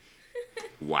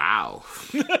 Wow.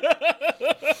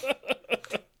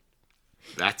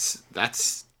 That's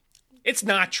It's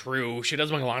not true. She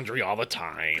does my laundry all the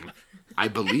time. I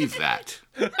believe that.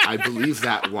 I believe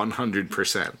that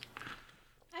 100%.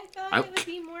 I thought it would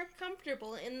be more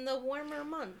comfortable in the warmer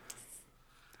months.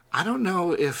 I don't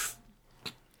know if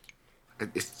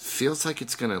it feels like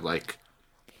it's gonna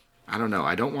I don't know.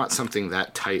 I don't want something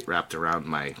that tight wrapped around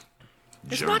my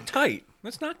It's junk. not tight.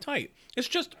 It's not tight. It's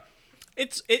just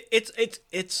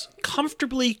it's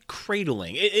comfortably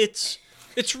cradling. It's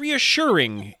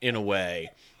reassuring in a way.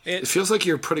 It feels like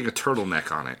you're putting a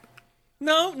turtleneck on it.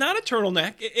 No, not a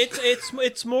turtleneck.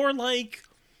 It's more like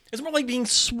being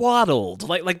swaddled,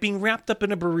 like being wrapped up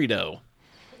in a burrito.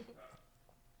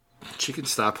 She can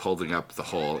stop holding up the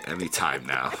hole anytime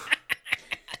now.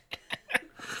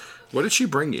 What did she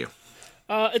bring you?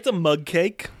 It's a mug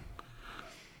cake.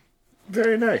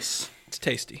 Very nice. It's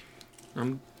tasty.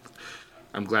 I'm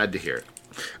glad to hear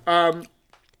it.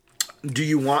 Do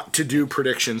you want to do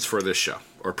predictions for this show?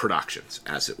 Or productions,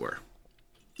 as it were?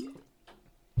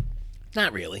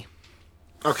 Not really.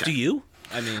 Okay. Do you?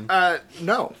 I mean...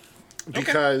 No.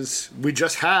 Because we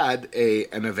just had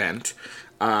an event.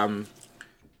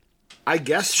 I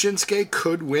guess Shinsuke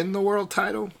could win the world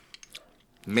title.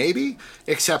 Maybe.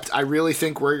 Except I really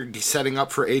think we're setting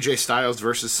up for AJ Styles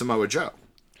versus Samoa Joe.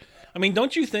 I mean,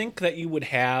 don't you think that you would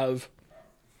have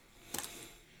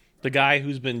the guy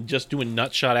who's been just doing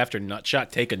nutshot after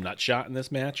nutshot take a nutshot in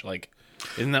this match? Like,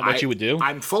 isn't that what you would do?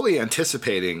 I'm fully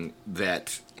anticipating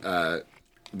that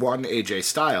AJ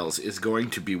Styles is going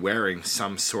to be wearing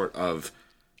some sort of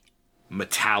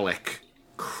metallic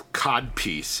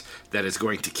codpiece that is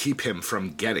going to keep him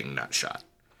from getting nutshot.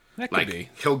 That could be.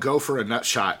 He'll go for a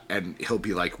nutshot and he'll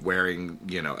be wearing,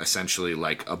 essentially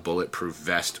like a bulletproof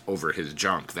vest over his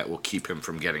junk that will keep him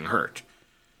from getting hurt.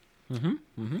 Mm-hmm.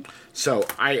 Mm-hmm. So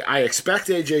I expect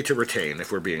AJ to retain,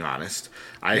 if we're being honest.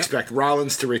 I expect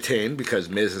Rollins to retain because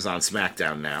Miz is on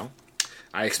SmackDown now.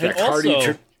 I expect Hardy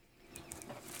to...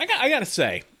 I gotta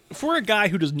say, for a guy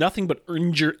who does nothing but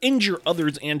injure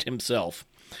others and himself,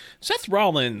 Seth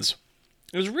Rollins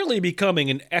is really becoming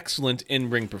an excellent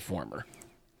in-ring performer.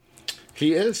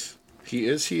 He is. He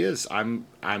is. I'm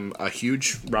a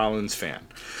huge Rollins fan.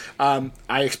 I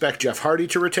expect Jeff Hardy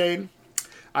to retain.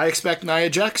 I expect Nia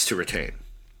Jax to retain.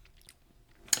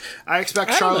 I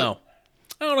expect Charlotte.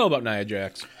 I don't know about Nia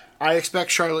Jax. I expect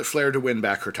Charlotte Flair to win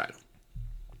back her title.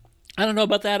 I don't know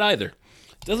about that either.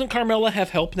 Doesn't Carmella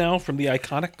have help now from the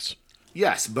Iconics?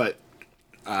 Yes, but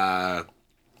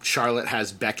Charlotte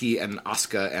has Becky and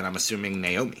Asuka, and I'm assuming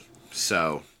Naomi.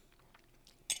 So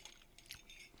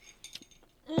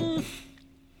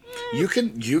you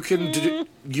can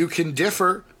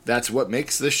differ. That's what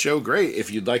makes this show great.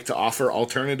 If you'd like to offer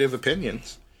alternative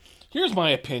opinions, here's my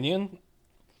opinion.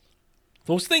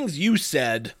 Those things you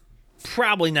said,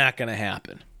 probably not going to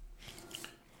happen.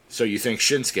 So you think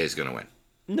Shinsuke's going to win?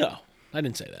 No, I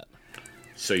didn't say that.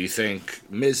 So you think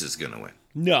Miz is going to win?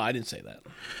 No, I didn't say that.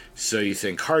 So you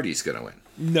think Hardy's going to win?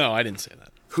 No, I didn't say that.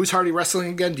 Who's Hardy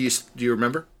wrestling again? Do you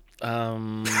remember?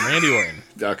 Randy Orton.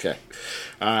 Okay.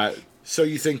 So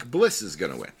you think Bliss is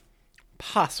going to win?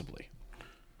 Possibly.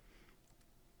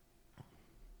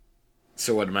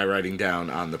 So what am I writing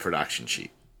down on the production sheet?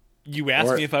 You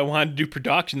asked me if I wanted to do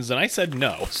productions, and I said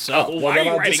no. So why are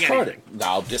you I'll writing discard anything? it.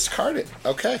 I'll discard it.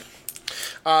 Okay.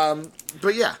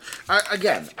 But yeah,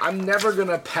 I'm never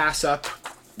gonna pass up.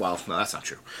 Well, no, that's not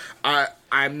true.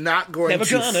 I'm not going Never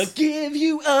to. gonna give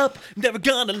you up. Never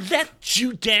gonna let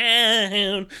you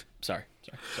down. Sorry.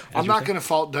 I'm not going to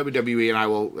fault WWE, and I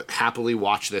will happily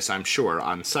watch this, I'm sure,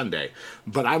 on Sunday.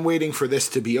 But I'm waiting for this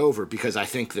to be over because I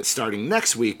think that starting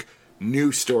next week,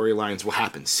 new storylines will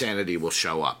happen. Sanity will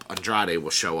show up. Andrade will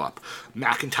show up.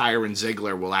 McIntyre and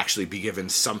Ziggler will actually be given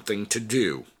something to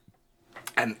do.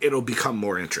 And it'll become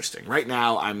more interesting. Right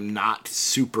now, I'm not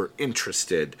super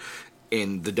interested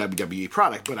in the WWE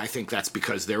product, but I think that's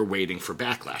because they're waiting for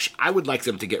Backlash. I would like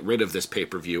them to get rid of this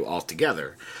pay-per-view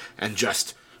altogether and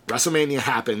just WrestleMania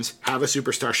happens, have a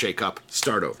superstar shakeup,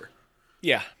 start over.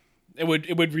 Yeah, it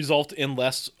would result in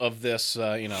less of this,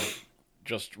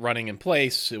 just running in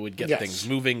place. It would get things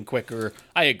moving quicker.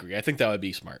 I agree. I think that would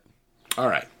be smart. All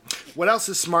right. What else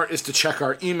is smart is to check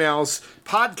our emails.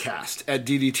 Podcast at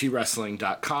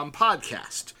ddtwrestling.com.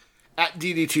 Podcast at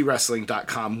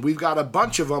ddtwrestling.com. We've got a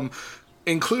bunch of them,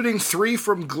 including 3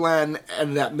 from Glenn,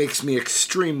 and that makes me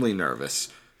extremely nervous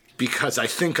because I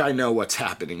think I know what's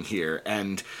happening here.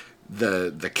 And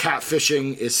the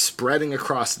catfishing is spreading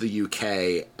across the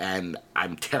UK, and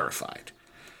I'm terrified.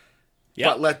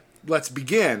 Yep. But let's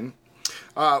begin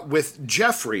with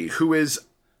Jeffrey, who is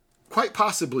quite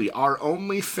possibly our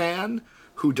only fan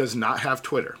who does not have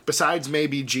Twitter, besides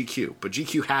maybe GQ. But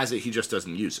GQ has it, he just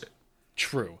doesn't use it.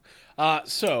 True.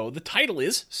 So the title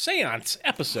is Seance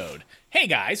Episode. Hey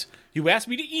guys, you asked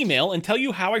me to email and tell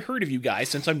you how I heard of you guys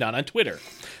since I'm not on Twitter.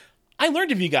 I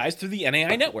learned of you guys through the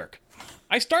NAI network.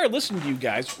 I started listening to you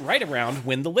guys right around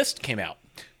when the list came out.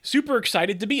 Super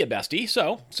excited to be a bestie,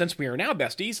 so since we are now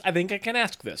besties, I think I can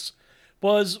ask this.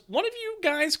 Was one of you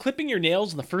guys clipping your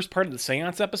nails in the first part of the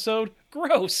Seance episode?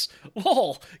 Gross.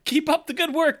 Lol. Keep up the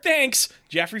good work, thanks.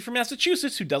 Jeffrey from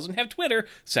Massachusetts, who doesn't have Twitter,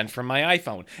 sent from my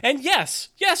iPhone. And yes,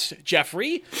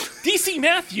 Jeffrey, DC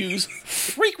Matthews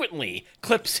frequently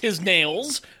clips his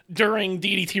nails during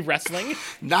DDT Wrestling.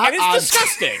 Not and it's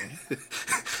disgusting.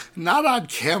 Not on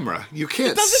camera. You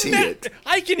can't see it.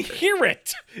 I can hear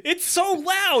it. It's so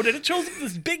loud, and it shows up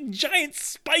this big giant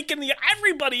spike in the...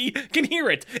 Everybody can hear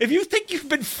it. If you think you've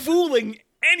been fooling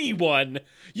anyone,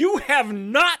 you have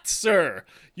not, sir.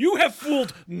 You have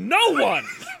fooled no one.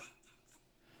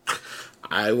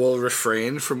 I will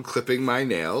refrain from clipping my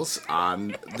nails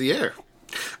on the air.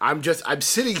 I'm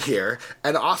sitting here,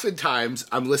 and oftentimes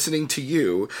I'm listening to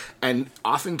you, and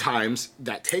oftentimes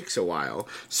that takes a while,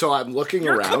 so I'm looking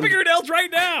around. You're clipping your nails right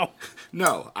now!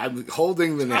 No, I'm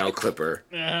holding the nail clipper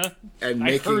and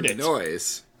making the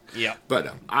noise. Yeah.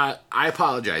 But I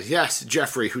apologize. Yes,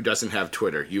 Jeffrey, who doesn't have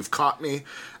Twitter, you've caught me.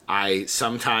 I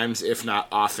sometimes, if not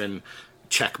often,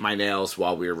 check my nails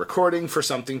while we're recording for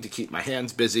something to keep my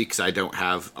hands busy because I don't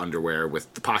have underwear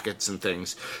with the pockets and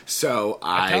things. So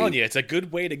I'm telling you, it's a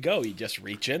good way to go. You just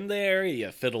reach in there,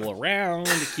 you fiddle around,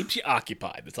 it keeps you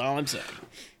occupied. That's all I'm saying.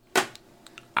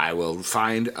 I will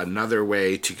find another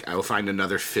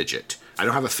fidget. I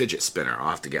don't have a fidget spinner. I'll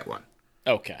have to get one.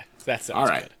 Okay, that sounds all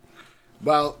right. good.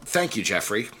 Well, thank you,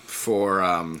 Jeffrey,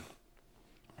 for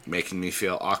making me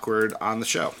feel awkward on the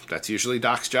show. That's usually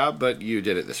Doc's job, but you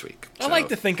did it this week. I like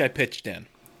to think I pitched in.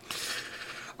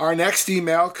 Our next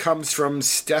email comes from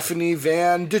Stephanie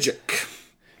Van Dijik.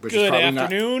 Good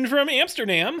afternoon from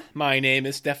Amsterdam. My name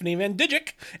is Stephanie Van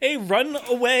Dijik, a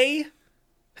runaway...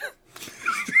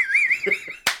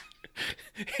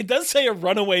 It does say a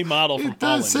runaway model from It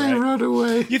does Holland, say right?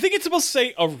 runaway. You think it's supposed to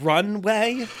say a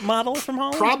runway model from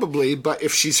Holland? Probably, but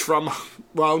if she's from,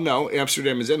 well, no,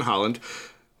 Amsterdam is in Holland.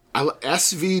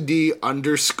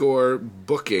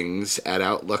 SVD_bookings at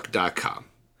outlook.com.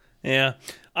 Yeah.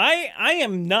 I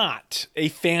am not a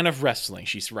fan of wrestling,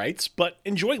 she writes, but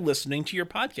enjoy listening to your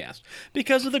podcast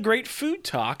because of the great food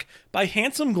talk by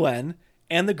Handsome Glenn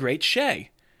and the great Shay.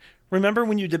 Remember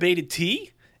when you debated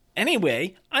tea?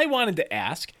 Anyway, I wanted to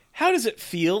ask, how does it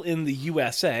feel in the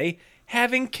USA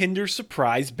having Kinder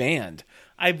Surprise banned?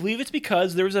 I believe it's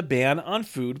because there is a ban on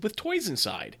food with toys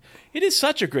inside. It is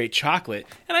such a great chocolate,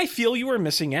 and I feel you are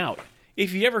missing out.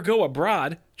 If you ever go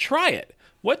abroad, try it.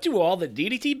 What do all the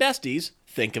DDT besties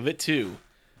think of it too?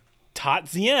 Tot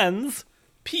Ziens,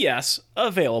 P.S.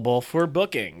 available for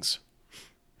bookings.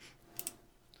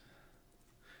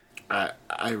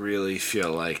 I really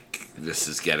feel like this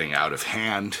is getting out of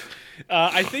hand.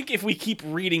 I think if we keep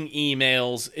reading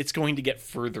emails, it's going to get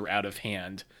further out of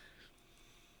hand.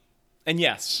 And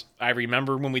yes, I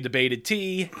remember when we debated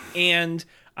tea, and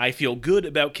I feel good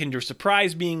about Kinder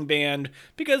Surprise being banned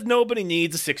because nobody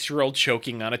needs a 6-year-old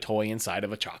choking on a toy inside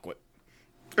of a chocolate.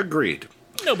 Agreed.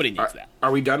 Nobody needs that.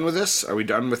 Are we done with this? Are we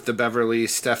done with the Beverly,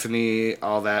 Stephanie,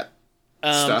 all that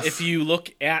stuff? If you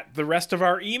look at the rest of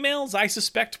our emails, I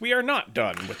suspect we are not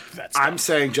done with that stuff. I'm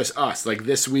saying just us. Like,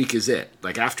 this week is it.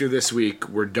 Like, after this week,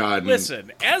 we're done.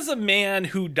 Listen, as a man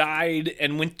who died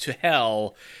and went to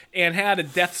hell and had a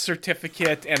death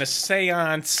certificate and a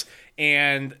seance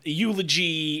and a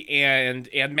eulogy and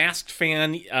Masked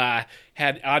Fan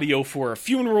had audio for a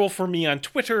funeral for me on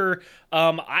Twitter,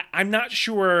 I'm not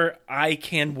sure I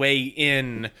can weigh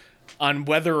in on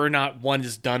whether or not one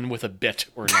is done with a bit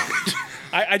or not.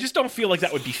 I just don't feel like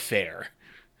that would be fair.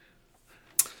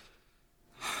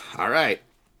 All right.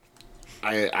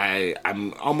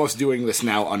 I'm almost doing this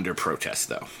now under protest,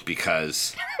 though,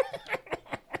 because...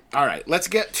 All right, let's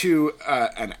get to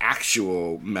an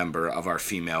actual member of our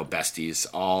female besties.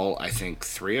 All, I think,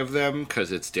 3 of them,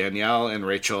 because it's Danielle and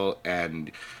Rachel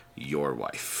and your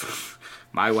wife.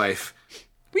 My wife.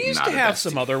 We used to have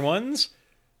some other ones.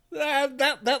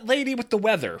 That lady with the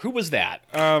weather. Who was that?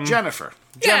 Jennifer.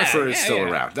 Jennifer is still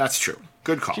around. That's true.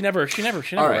 Good call. She never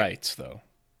All right. writes, though.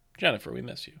 Jennifer, we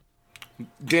miss you.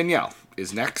 Danielle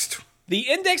is next.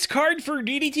 The index card for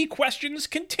DDT questions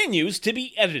continues to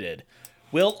be edited.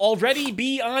 Will already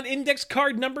be on index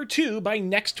card number 2 by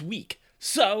next week.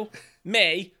 So,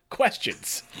 May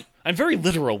questions. I'm very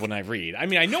literal when I read. I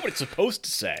mean, I know what it's supposed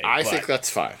to say. I think that's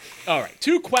fine. All right,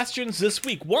 2 questions this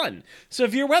week. 1,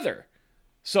 severe weather.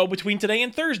 So between today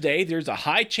and Thursday, there's a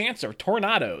high chance of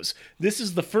tornadoes. This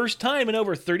is the first time in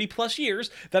over 30 plus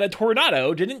years that a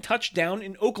tornado didn't touch down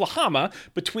in Oklahoma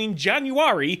between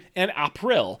January and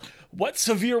April. What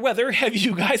severe weather have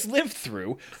you guys lived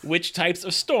through? Which types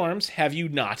of storms have you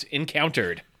not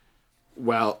encountered?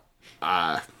 Well,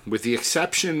 with the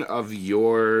exception of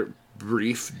your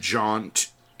brief jaunt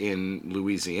in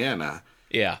Louisiana,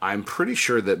 Yeah. I'm pretty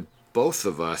sure that both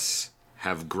of us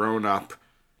have grown up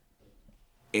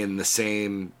in the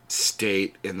same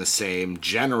state, in the same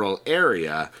general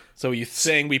area. So you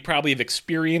saying we probably have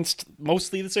experienced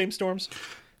mostly the same storms?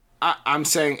 I'm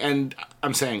saying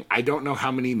I don't know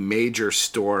how many major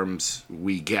storms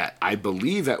we get. I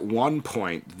believe at one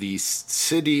point the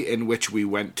city in which we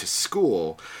went to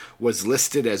school was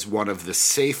listed as one of the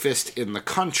safest in the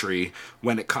country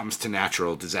when it comes to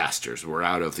natural disasters. We're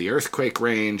out of the earthquake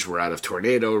range, we're out of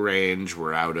tornado range,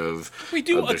 we're out of... We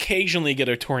do occasionally get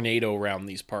a tornado around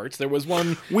these parts. There was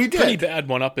one We did. pretty bad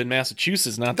one up in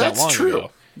Massachusetts not that long true.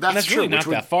 ago. That's really true, not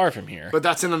that far from here. But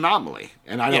that's an anomaly,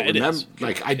 and I don't it remember. is.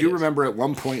 Like Yeah, I it do is. remember at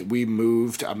one point we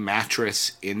moved a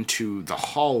mattress into the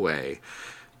hallway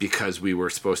because we were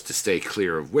supposed to stay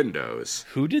clear of windows.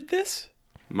 Who did this?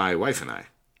 My wife and I.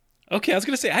 Okay, I was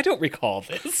going to say, I don't recall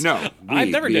this. No, I've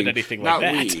never done anything like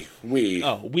that. Not we.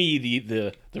 Oh, we,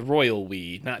 the royal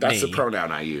we, not That's me. the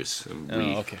pronoun I use. Oh,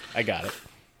 okay. I got it.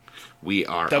 We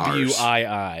are ours.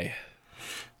 W-I-I.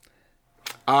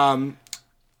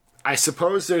 I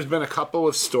suppose there's been a couple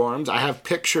of storms. I have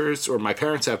pictures, or my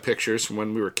parents have pictures from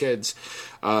when we were kids,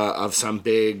 of some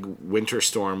big winter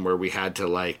storm where we had to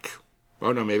oh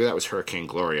no, maybe that was Hurricane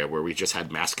Gloria, where we just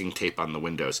had masking tape on the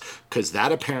windows, because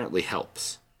that apparently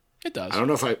helps. It does. I don't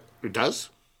know if it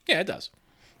does? Yeah, it does.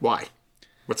 Why?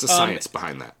 What's the science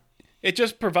behind that? It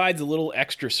just provides a little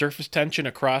extra surface tension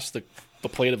across the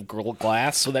plate of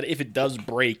glass so that if it does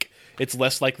break, it's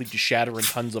less likely to shatter in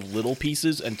tons of little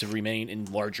pieces and to remain in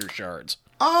larger shards.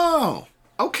 Oh,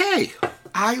 Okay,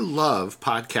 I love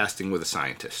podcasting with a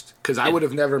scientist because I would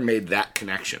have never made that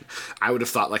connection. I would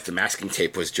have thought like the masking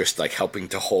tape was just like helping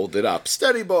to hold it up.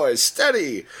 Steady, boys,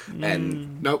 steady.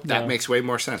 And nope, that makes way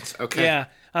more sense. Okay. Yeah.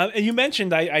 And you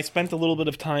mentioned I spent a little bit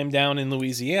of time down in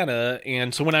Louisiana,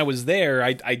 and so when I was there,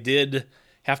 I did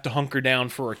have to hunker down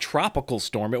for a tropical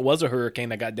storm. It was a hurricane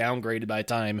that got downgraded by the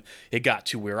time it got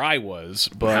to where I was.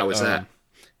 But how was that?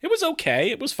 It was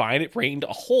okay. It was fine. It rained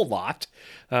a whole lot.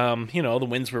 The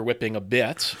winds were whipping a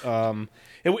bit.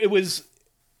 It was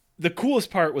the coolest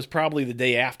part was probably the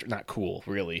day after. Not cool,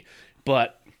 really,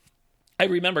 but I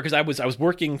remember because I was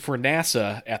working for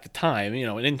NASA at the time. An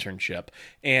internship,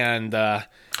 and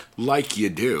like you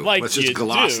do. Let's just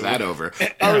gloss that over.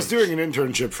 I was doing an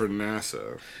internship for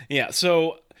NASA. Yeah,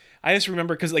 so I just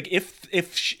remember because like if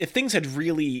things had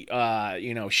really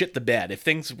shit the bed, if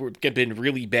things had been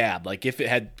really bad, like if it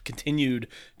had continued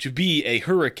to be a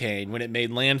hurricane when it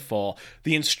made landfall,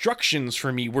 the instructions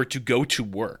for me were to go to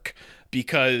work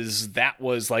because that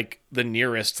was like the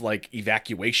nearest like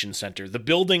evacuation center. The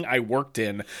building I worked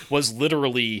in was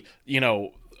literally,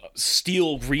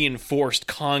 steel reinforced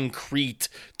concrete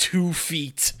 2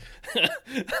 feet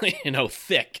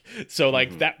thick. So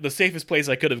like that the safest place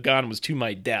I could have gone was to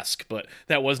my desk, but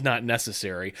that was not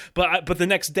necessary. But the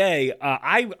next day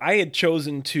I had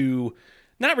chosen to,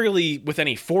 not really with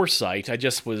any foresight, I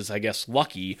just was, I guess,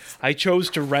 lucky. I chose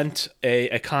to rent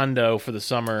a condo for the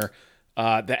summer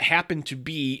that happened to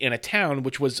be in a town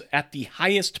which was at the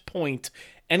highest point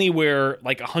anywhere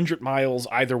like 100 miles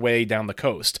either way down the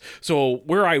coast. So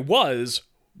where I was,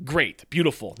 great,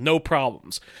 beautiful, no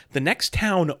problems. The next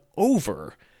town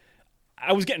over,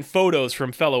 I was getting photos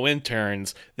from fellow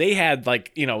interns. They had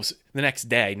the next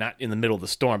day, not in the middle of the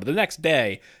storm, but the next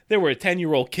day, there were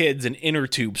 10-year-old kids in inner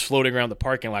tubes floating around the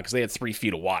parking lot because they had 3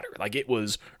 feet of water. Like, it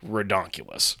was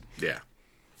redonkulous. Yeah.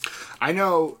 I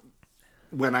know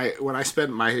when I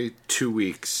spent my 2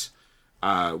 weeks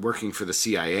working for the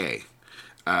CIA,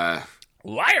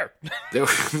 liar. there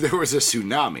was a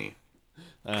tsunami,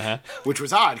 which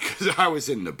was odd because I was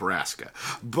in Nebraska,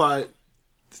 but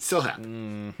it still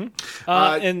happened. Mm-hmm.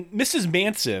 And Mrs.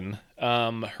 Manson,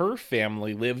 her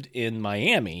family lived in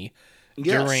Miami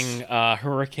during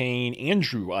Hurricane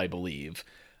Andrew, I believe.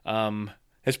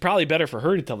 It's probably better for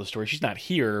her to tell the story. She's not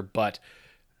here, but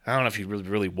I don't know if you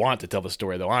really want to tell the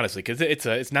story, though, honestly, because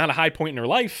it's not a high point in her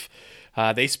life.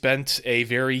 They spent a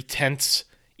very tense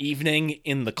evening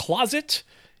in the closet,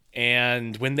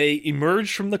 and when they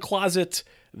emerged from the closet,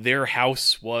 their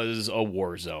house was a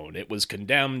war zone. It was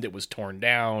condemned. It was torn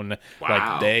down. Wow.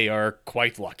 Like, they are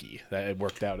quite lucky that it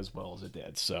worked out as well as it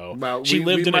did. So well, she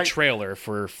lived in a trailer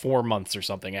for 4 months or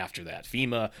something after that.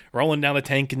 FEMA rolling down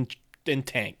the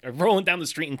rolling down the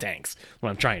street in tanks. What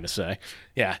I'm trying to say.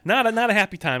 Yeah, not a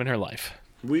happy time in her life.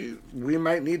 We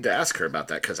might need to ask her about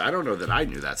that because I don't know that I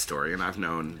knew that story, and I've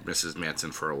known Mrs.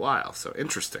 Manson for a while. So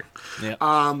interesting.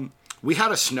 Yeah. We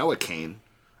had a snow-a-cane.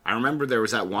 I remember there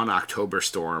was that one October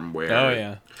storm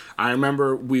where I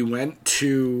remember we went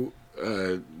to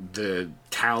the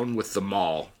town with the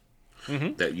mall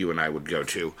that you and I would go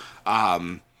to.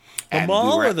 The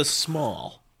mall or the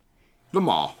small? The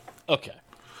mall. Okay.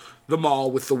 The mall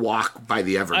with the walk by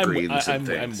the evergreens and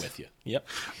things. I'm with you. Yep.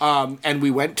 And we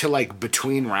went to like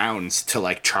between rounds to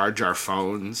like charge our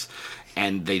phones,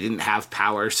 and they didn't have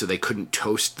power, so they couldn't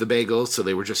toast the bagels, so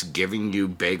they were just giving you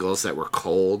bagels that were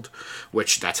cold,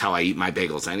 which that's how I eat my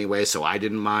bagels anyway, so I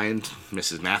didn't mind.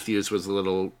 Mrs. Matthews was a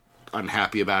little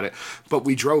unhappy about it, but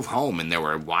we drove home and there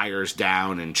were wires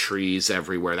down and trees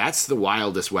everywhere. That's the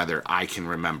wildest weather I can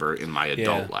remember in my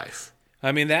adult life.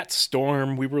 I mean, that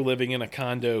storm, we were living in a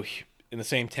condo in the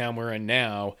same town we're in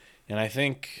now, and I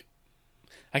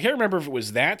can't remember if it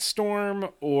was that storm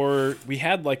or we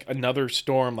had like another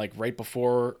storm like right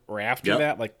before or after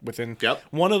that, like within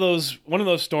one of those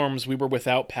storms. We were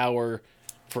without power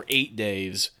for 8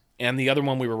 days, and the other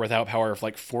one we were without power for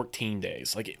like 14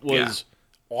 days. Like, it was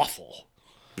awful.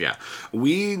 Yeah,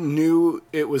 we knew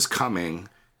it was coming.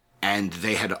 And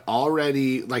they had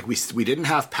already, like, we didn't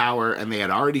have power, and they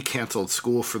had already canceled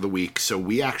school for the week, so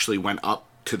we actually went up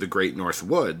to the Great North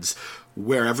Woods,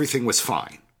 where everything was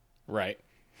fine. Right.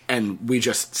 And we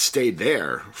just stayed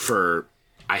there for,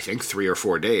 I think, 3 or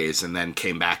 4 days, and then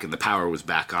came back, and the power was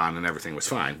back on, and everything was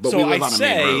fine. But so we live I'd on a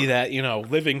main road. say that,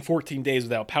 living 14 days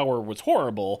without power was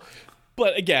horrible,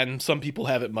 but again, some people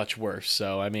have it much worse,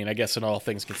 so, I mean, I guess in all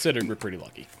things considered, we're pretty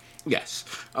lucky. Yes.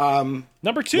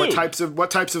 Number 2. What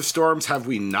types of storms have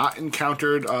we not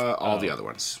encountered? All the other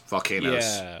ones. Volcanoes.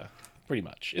 Yeah. pretty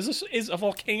much. Is a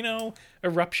volcano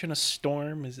eruption a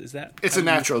storm? Is that? It's a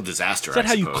natural disaster. Is that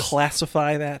how you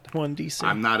classify that one, DC?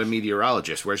 I'm not a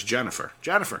meteorologist. Where's Jennifer?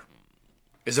 Jennifer,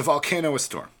 is a volcano a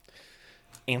storm?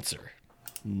 Answer: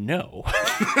 no.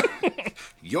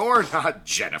 You're not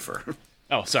Jennifer.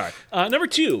 Oh, sorry. Number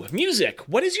 2, music.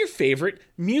 What is your favorite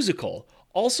musical?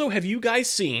 Also, have you guys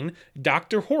seen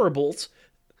Dr. Horrible's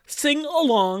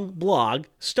sing-along blog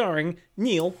starring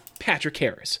Neil Patrick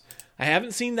Harris? I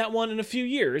haven't seen that one in a few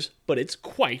years, but it's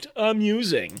quite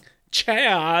amusing.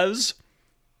 Chaz!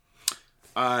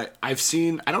 I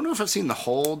don't know if I've seen the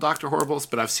whole Dr. Horrible's,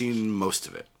 but I've seen most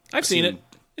of it. I've seen it.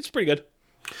 It's pretty good.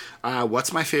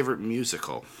 What's my favorite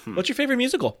musical? What's your favorite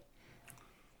musical?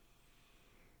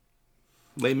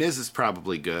 Les Mis is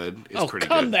probably good. It's pretty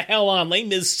come good. the hell on. Les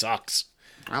Mis sucks.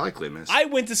 I like Les Mis. I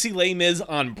went to see Les Mis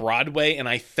on Broadway, and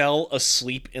I fell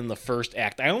asleep in the first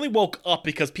act. I only woke up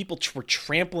because people were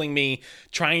trampling me,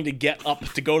 trying to get up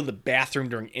to go to the bathroom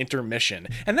during intermission.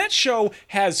 And that show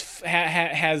has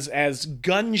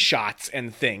gunshots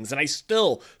and things, and I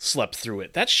still slept through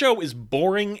it. That show is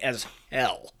boring as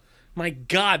hell. My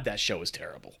God, that show is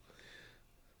terrible.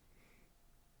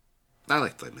 I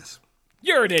like Les Mis.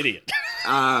 You're an idiot.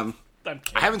 I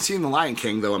haven't seen The Lion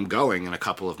King, though I'm going in a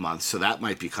couple of months, so that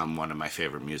might become one of my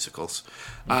favorite musicals.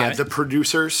 Okay. The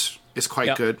Producers is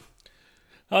quite good.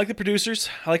 I like The Producers.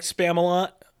 I like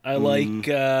Spamalot. I like...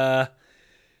 those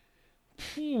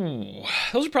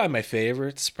are probably my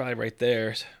favorites. Probably right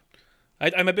there.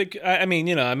 I'm a big... I'm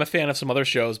a fan of some other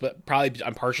shows, but probably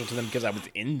I'm partial to them because I was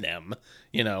in them.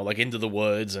 Like Into the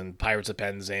Woods and Pirates of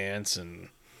Penzance and...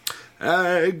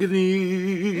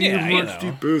 Agony, Yeah, much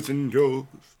deeper than yours.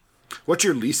 What's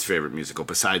your least favorite musical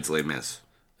besides Les Mis?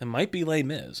 It might be Les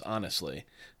Mis, honestly.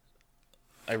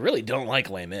 I really don't like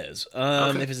Les Mis.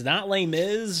 If it's not Les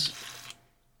Mis,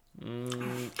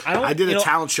 I did a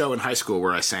talent show in high school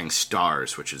where I sang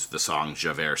Stars, which is the song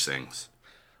Javert sings.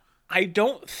 I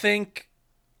don't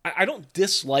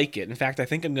dislike it. In fact, I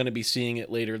think I'm going to be seeing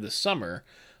it later this summer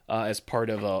as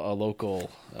part of a local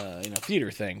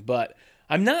theater thing. But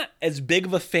I'm not as big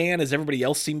of a fan as everybody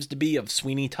else seems to be of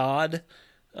Sweeney Todd.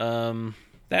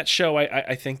 That show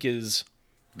I think is...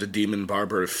 The Demon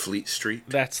Barber of Fleet Street?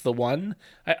 That's the one.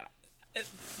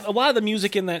 A lot of the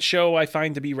music in that show I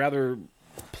find to be rather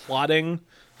plodding.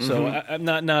 So I'm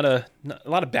not a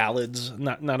lot of ballads.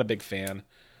 Not a big fan.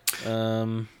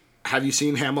 Have you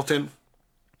seen Hamilton?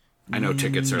 I know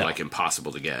tickets are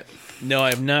impossible to get. No, I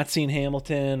have not seen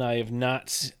Hamilton. I have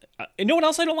not... you know what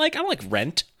else I don't like? I don't like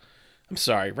Rent. I'm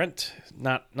sorry, Rent.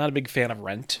 Not a big fan of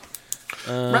Rent.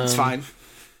 Rent's fine.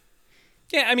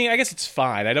 Yeah, I mean, I guess it's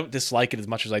fine. I don't dislike it as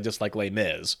much as I dislike Les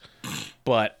Mis.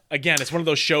 But again, it's one of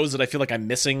those shows that I feel like I'm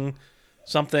missing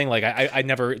something. Like I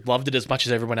never loved it as much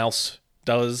as everyone else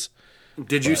does.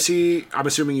 Did you see? I'm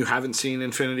assuming you haven't seen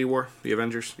Infinity War, the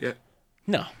Avengers yet.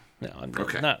 No, I'm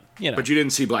not. But you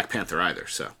didn't see Black Panther either,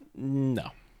 so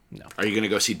no. Are you going to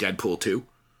go see Deadpool 2?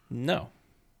 No.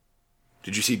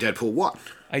 Did you see Deadpool 1?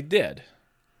 I did.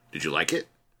 Did you like it?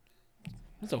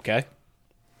 It's okay.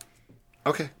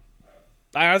 Okay.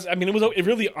 It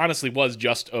really honestly was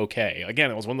just okay.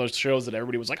 Again, it was one of those shows that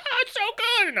everybody was like, "Oh, it's so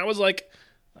good," and I was like,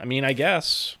 I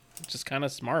guess it's just kind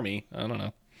of smarmy. I don't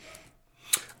know.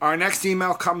 Our next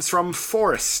email comes from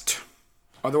Forrest,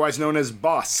 otherwise known as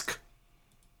Bosk.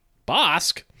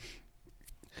 Bosk?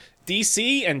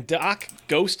 DC and Doc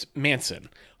Ghost Manson.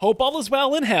 Hope all is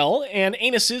well in hell and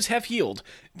anuses have healed.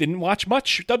 Didn't watch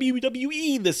much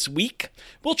WWE this week.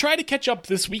 We'll try to catch up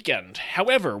this weekend.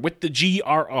 However, with the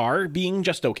GRR being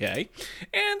just okay,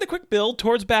 and the quick build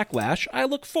towards Backlash, I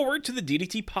look forward to the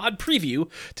DDT Pod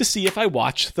preview to see if I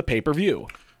watch the pay-per-view.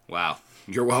 Wow.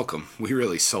 You're welcome. We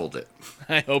really sold it.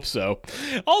 I hope so.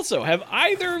 Also, have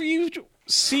either of you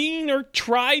seen or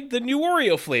tried the new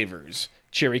Oreo flavors?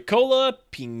 Cherry Cola,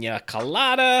 Pina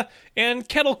Colada, and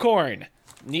Kettle Corn.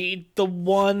 Need the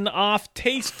one-off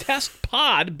taste test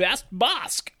pod best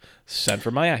Bosk. Sent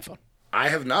from my iPhone. I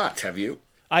have not. Have you?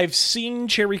 I've seen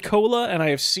Cherry Cola and I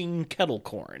have seen Kettle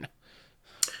Corn.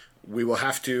 We will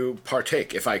have to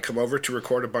partake. If I come over to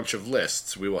record a bunch of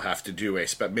lists, we will have to do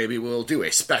maybe we'll do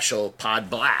a special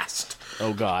pod blast.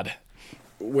 Oh God.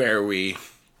 Where we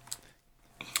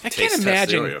I can't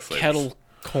imagine Kettle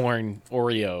Corn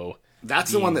Oreo.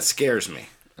 That's the one that scares me.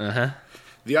 Uh-huh.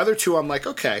 The other two I'm like,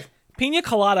 okay. Pina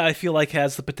Colada, I feel like,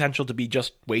 has the potential to be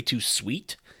just way too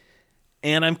sweet.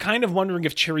 And I'm kind of wondering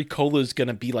if Cherry Cola is going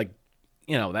to be like,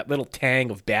 that little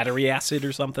tang of battery acid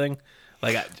or something.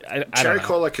 Like, I Cherry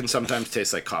Cola can sometimes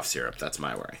taste like cough syrup. That's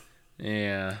my worry.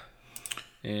 Yeah.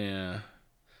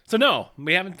 So, no,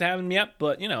 we haven't had them yet,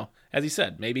 but, as he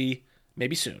said, maybe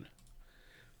soon.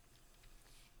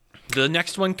 The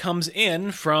next one comes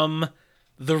in from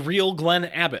the real Glenn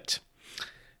Abbott.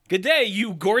 Good day,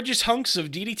 you gorgeous hunks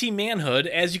of DDT manhood.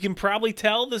 As you can probably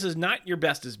tell, this is not your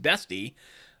bestest bestie,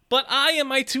 but I and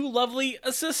my two lovely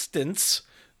assistants,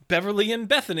 Beverly and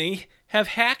Bethany, have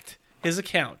hacked his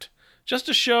account. Just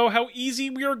to show how easy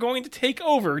we are going to take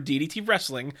over DDT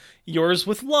Wrestling, yours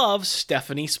with love,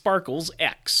 Stephanie Sparkles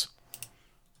X.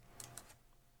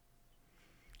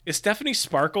 Is Stephanie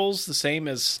Sparkles the same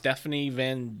as Stephanie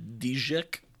Van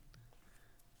Dijik?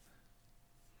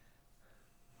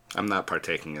 I'm not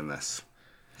partaking in this.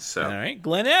 So. All right.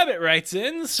 Glenn Abbott writes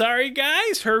in, sorry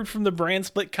guys, heard from the brand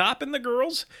split cop and the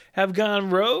girls have gone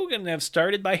rogue and have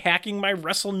started by hacking my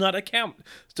WrestleNut account.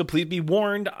 So please be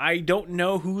warned, I don't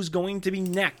know who's going to be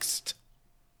next.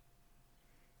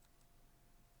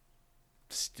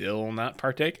 Still not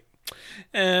partake.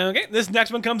 Okay, this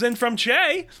next one comes in from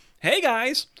Che. Hey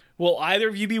guys, will either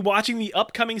of you be watching the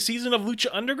upcoming season of Lucha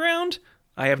Underground?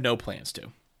 I have no plans to.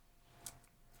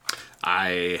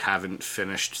 I haven't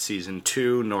finished season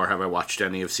 2, nor have I watched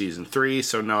any of season 3,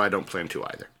 so no, I don't plan to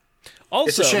either. Also,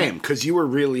 it's a shame, because you were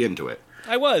really into it.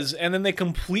 I was, and then they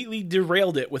completely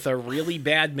derailed it with a really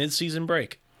bad mid-season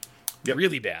break. Yep.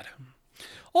 Really bad.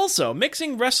 Also,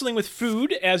 mixing wrestling with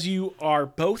food, as you are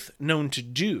both known to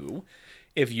do,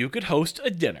 if you could host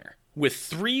a dinner with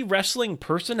 3 wrestling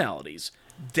personalities,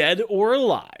 dead or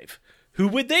alive, who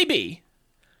would they be?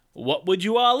 What would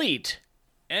you all eat?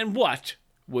 And what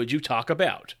would you talk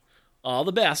about? All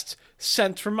the best,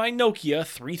 sent from my Nokia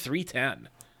 3310.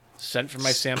 Sent from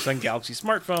my Samsung Galaxy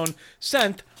smartphone.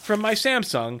 Sent from my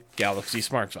Samsung Galaxy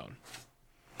smartphone.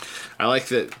 I like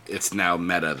that it's now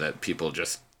meta that people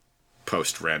just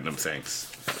post random things.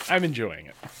 I'm enjoying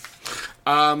it.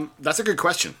 That's a good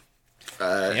question.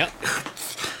 Yep.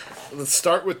 Let's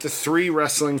start with the 3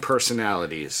 wrestling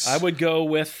personalities. I would go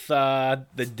with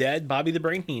the dead Bobby the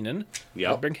Brain Heenan. Yep.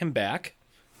 I'll bring him back.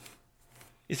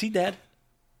 Is he dead?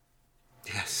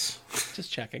 Yes.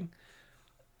 Just checking.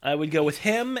 I would go with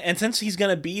him, and since he's going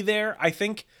to be there, I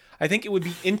think it would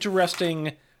be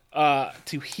interesting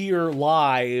to hear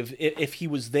live if he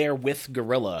was there with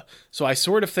Gorilla. So I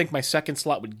sort of think my second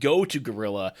slot would go to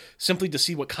Gorilla, simply to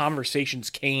see what conversations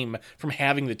came from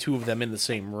having the two of them in the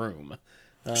same room.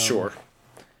 Sure.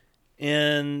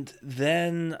 And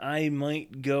then I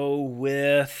might go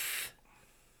with...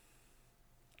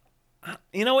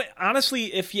 You know what? Honestly,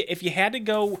 if you had to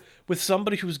go with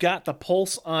somebody who's got the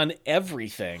pulse on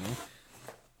everything,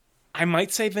 I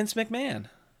might say Vince McMahon.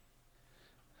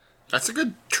 That's a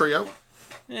good trio.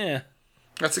 Yeah.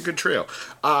 That's a good trio.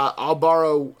 I'll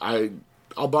borrow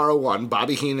one.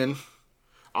 Bobby Heenan.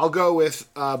 I'll go with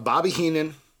Bobby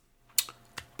Heenan,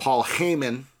 Paul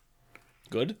Heyman,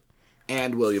 Good.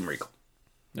 and William Regal.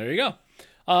 There you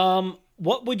go.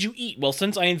 What would you eat? Well,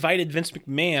 since I invited Vince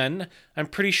McMahon, I'm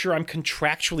pretty sure I'm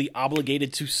contractually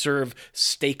obligated to serve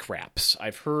steak wraps.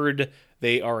 I've heard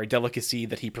they are a delicacy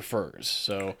that he prefers.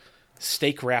 So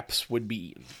steak wraps would be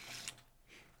eaten.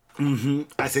 Mm-hmm.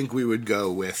 I think we would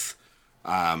go with...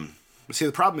 see,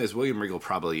 the problem is William Regal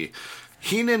probably...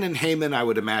 Heenan and Heyman, I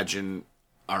would imagine,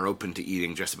 are open to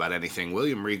eating just about anything.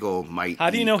 William Regal might How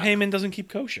do you know Heyman doesn't keep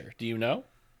kosher? Do you know?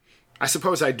 I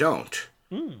suppose I don't.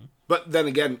 But then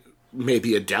again...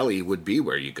 Maybe a deli would be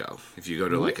where you go. If you go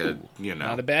to like a,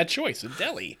 Not a bad choice, a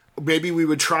deli. Maybe we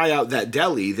would try out that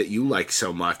deli that you like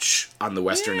so much on the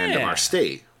western end of our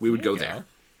state. We would go there.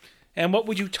 And what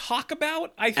would you talk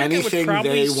about? I think anything I would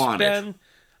probably they wanted.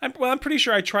 I'm pretty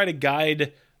sure I try to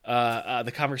guide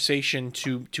the conversation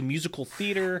to musical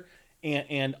theater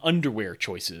and underwear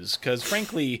choices. Because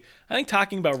frankly, I think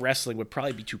talking about wrestling would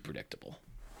probably be too predictable.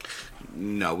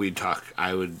 No, we'd talk.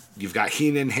 You've got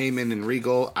Heenan, Heyman, and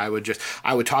Regal. I would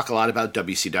talk a lot about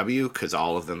WCW because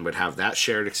all of them would have that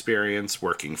shared experience.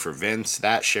 Working for Vince,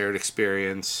 that shared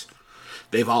experience.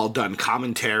 They've all done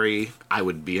commentary. I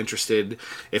would be interested.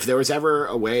 If there was ever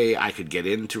a way I could get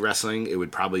into wrestling, it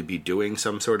would probably be doing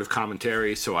some sort of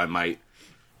commentary. So I might,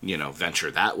 venture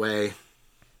that way.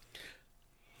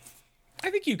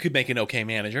 I think you could make an okay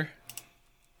manager.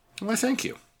 Well, thank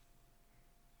you.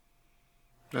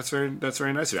 That's very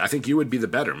nice of you. I think you would be the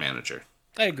better manager.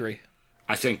 I agree.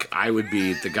 I think I would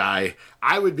be the guy.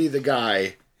 I would be the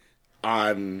guy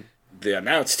on the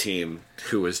announce team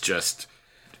who was just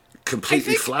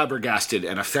completely flabbergasted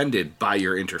and offended by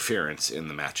your interference in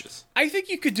the matches. I think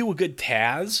you could do a good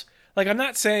Taz. Like, I'm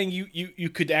not saying you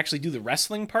could actually do the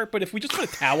wrestling part, but if we just put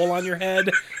a towel on your head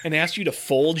and asked you to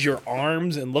fold your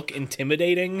arms and look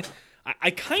intimidating,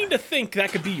 I kind of think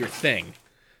that could be your thing.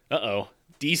 Uh-oh.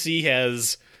 DC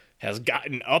has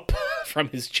gotten up from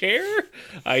his chair.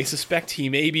 I suspect he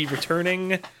may be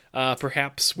returning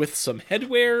perhaps with some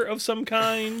headwear of some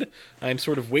kind. I'm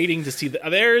sort of waiting to see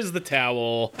there's the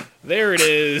towel. There it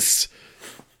is.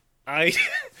 I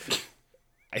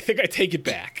think I take it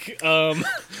back. I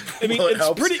mean, Well, it's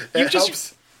helps, pretty. It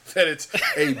helps that it's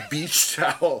a beach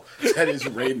towel that is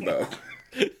rainbow.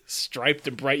 Striped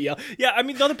and bright yellow. Yeah, I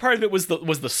mean, the other part of it was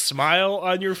the smile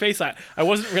on your face. I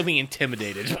wasn't really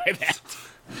intimidated by that.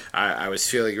 I was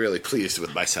feeling really pleased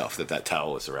with myself that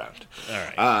towel was around. All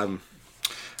right.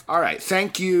 All right.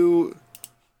 Thank you.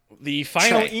 The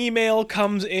final Shay. email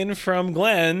comes in from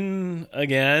Glenn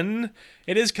again.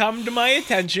 It has come to my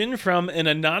attention from an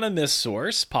anonymous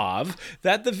source, Pav,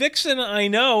 that the vixen I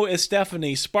know as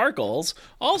Stephanie Sparkles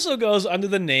also goes under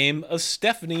the name of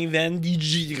Stephanie Van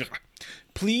Dijk.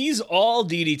 Please, all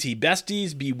DDT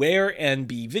besties, beware and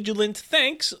be vigilant.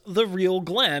 Thanks, the real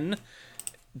Glenn.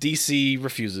 DC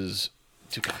refuses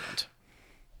to comment.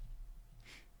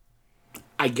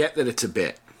 I get that it's a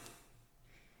bit.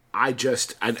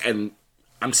 And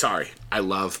I'm sorry. I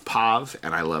love Pav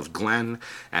and I love Glenn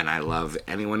and I love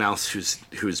anyone else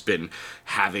who's been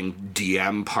having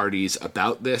DM parties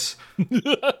about this.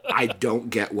 I don't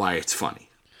get why it's funny.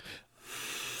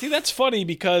 See, that's funny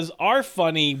because our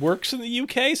funny works in the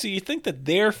UK, so you think that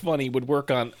their funny would work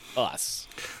on us.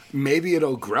 Maybe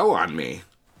it'll grow on me.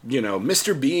 You know,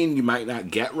 Mr. Bean you might not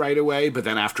get right away, but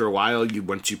then after a while,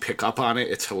 once you pick up on it,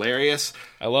 it's hilarious.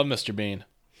 I love Mr. Bean.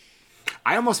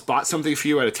 I almost bought something for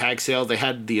you at a tag sale. They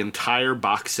had the entire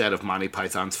box set of Monty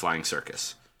Python's Flying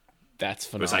Circus. That's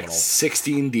It was phenomenal. like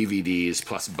 16 DVDs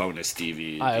plus bonus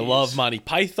DVDs. I love Monty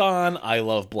Python. I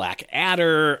love Black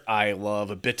Adder. I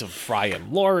love a bit of Fry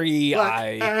and Laurie.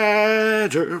 Black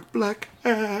Adder.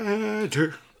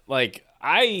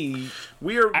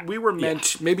 We were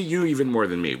meant, maybe you even more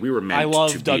than me, we were meant I to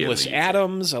love be Douglas in the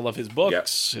Adams. I love his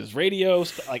books, his radio,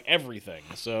 like everything.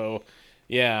 So,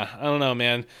 yeah, I don't know,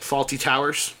 man. Faulty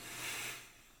Towers.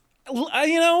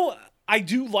 I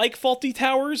do like Faulty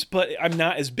Towers, but I'm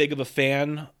not as big of a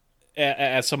fan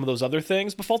as some of those other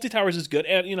things. But Faulty Towers is good.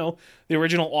 And, the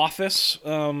original Office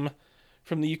from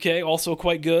the UK, also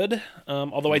quite good.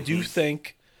 Although I do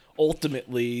think,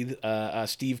 ultimately,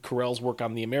 Steve Carell's work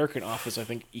on the American Office, I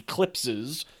think,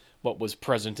 eclipses what was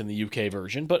present in the UK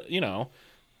version. But,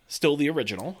 still the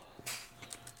original.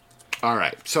 All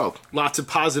right. So, lots of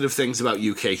positive things about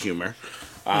UK humor.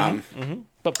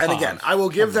 But And again, I will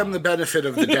give them the benefit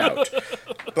of the doubt.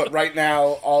 But right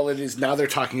now, now they're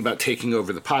talking about taking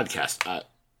over the podcast.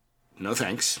 No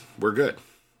thanks. We're good.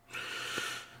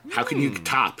 How can you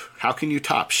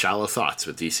top Shallow Thoughts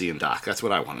with DC and Doc? That's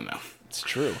what I want to know. It's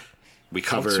true. We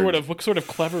covered What sort of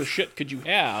clever shit could you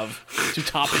have to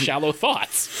top Shallow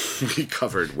Thoughts? we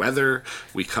covered weather,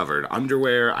 we covered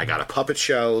underwear, I got a puppet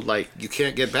show. Like, you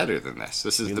can't get better than this.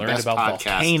 This is the Learned best about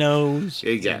podcast. volcanoes.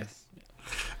 Yeah.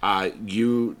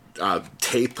 You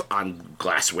tape on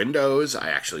glass windows. I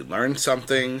actually learned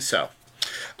something. So,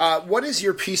 what is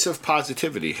your piece of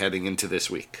positivity heading into this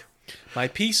week? My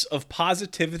piece of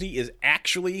positivity is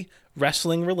actually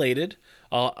wrestling related,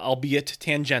 albeit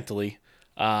tangentially.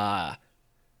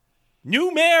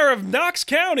 New mayor of Knox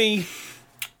County.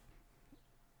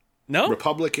 No?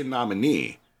 Republican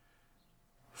nominee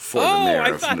for the mayor I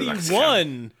of thought Knox he County.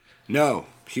 won. No,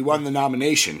 he won the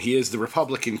nomination. He is the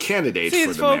Republican candidate See,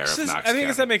 for the folks, mayor of Knox I think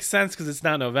County. that makes sense because it's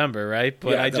not November, right?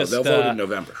 But Yeah, they'll vote in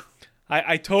November.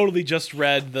 I totally just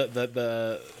read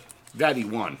the That he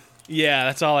won. Yeah,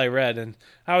 that's all I read, and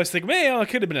I was thinking, it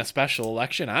could have been a special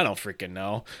election. I don't freaking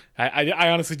know. I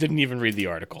honestly didn't even read the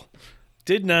article.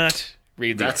 Did not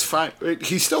read the That's fine.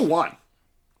 He still won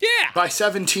Yeah, by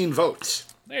 17 votes.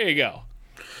 there you go.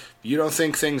 You don't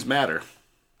think things matter?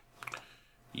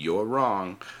 You're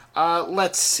wrong.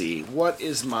 Let's see. What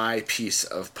is my piece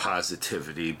of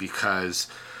positivity? Because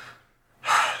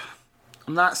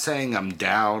I'm not saying I'm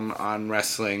down on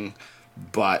wrestling,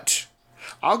 but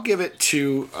I'll give it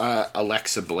to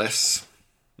Alexa Bliss.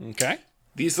 Okay.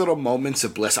 These little moments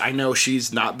of bliss. I know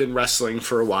she's not been wrestling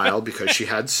for a while because she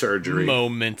had surgery.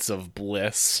 Moments of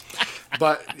bliss.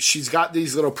 But she's got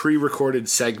these little pre-recorded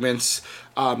segments,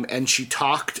 and she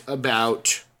talked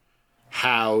about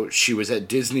how she was at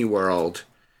Disney World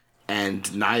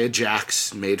and Nia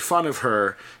Jax made fun of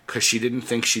her because she didn't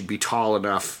think she'd be tall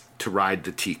enough to ride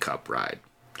the teacup ride.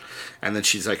 And then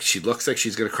she's like, she looks like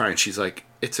she's going to cry, and she's like,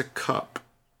 it's a cup.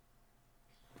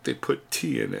 They put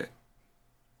tea in it.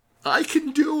 I can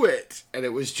do it. And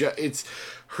it was just,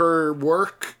 her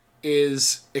work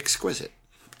is exquisite.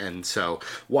 And so,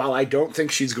 while I don't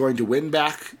think she's going to win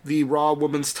back the Raw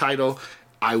Women's title,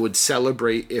 I would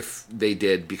celebrate if they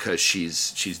did because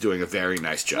she's doing a very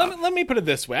nice job. Let me put it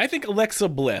this way. I think Alexa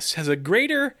Bliss has a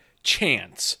greater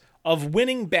chance of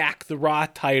winning back the Raw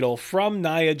title from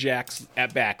Nia Jax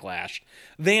at Backlash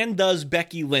than does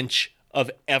Becky Lynch of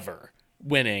ever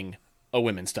winning a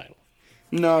women's title.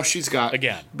 No, she's got...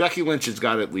 Again. Becky Lynch has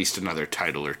got at least another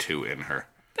title or two in her.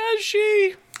 Does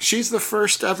she? She's the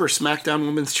first ever SmackDown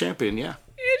Women's Champion, yeah.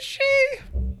 Is she?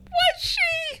 Was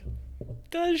she?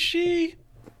 Does she?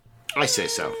 I say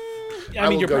so. I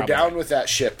mean, will you're go probably down with that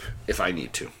ship if I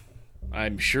need to.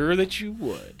 I'm sure that you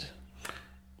would.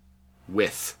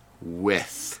 With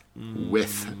the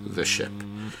ship.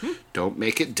 Don't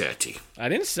make it dirty. I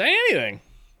didn't say anything.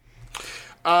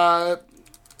 I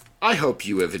hope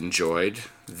you have enjoyed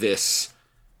this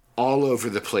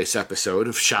all-over-the-place episode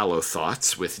of Shallow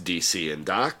Thoughts with DC and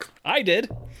Doc. I did.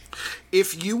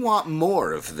 If you want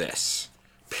more of this,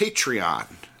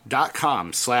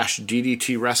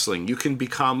 patreon.com/DDT Wrestling. You can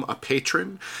become a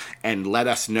patron and let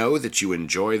us know that you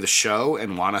enjoy the show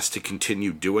and want us to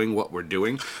continue doing what we're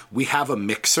doing. We have a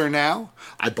mixer now.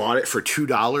 I bought it for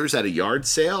 $2 at a yard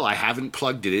sale. I haven't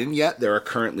plugged it in yet. There are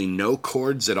currently no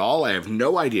cords at all. I have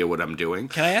no idea what I'm doing.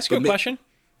 Can I ask you a question?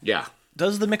 Yeah.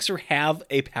 Does the mixer have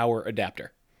a power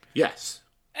adapter? Yes.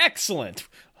 Excellent.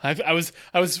 I was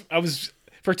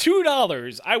for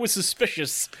 $2. I was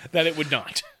suspicious that it would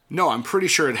not. No, I'm pretty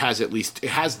sure it has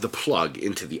the plug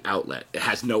into the outlet. It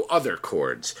has no other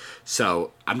cords.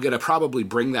 So I'm going to probably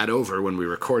bring that over when we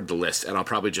record the list, and I'll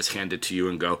probably just hand it to you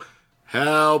and go,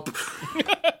 help.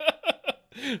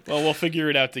 Well, we'll figure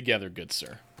it out together, good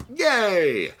sir.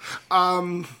 Yay!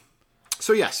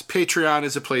 So yes, Patreon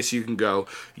is a place you can go.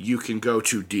 You can go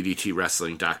to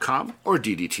ddtwrestling.com or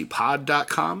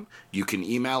ddtpod.com. You can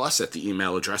email us at the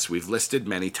email address we've listed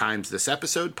many times this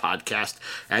episode,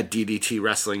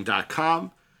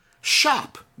 podcast@ddtwrestling.com,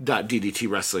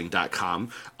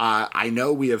 shop.ddtwrestling.com. I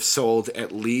know we have sold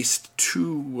at least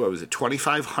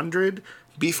 2,500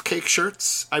 beefcake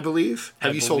shirts, I believe.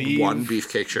 Have you sold one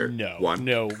beefcake shirt? No. One?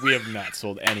 No, we have not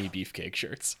sold any beefcake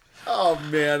shirts. Oh,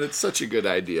 man, it's such a good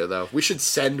idea, though. We should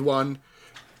send one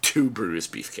to Bruce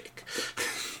Beefcake.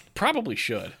 Probably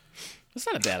should. That's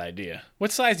not a bad idea.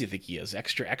 What size do you think he is?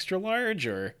 Extra large,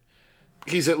 or?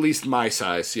 He's at least my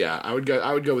size, yeah. I would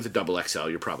go with a double XL.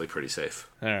 You're probably pretty safe.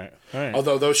 All right.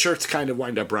 Although those shirts kind of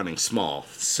wind up running small.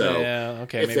 So yeah,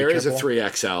 okay, if there is a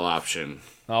 3XL option.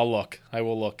 I'll look. I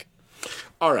will look.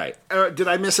 All right. Did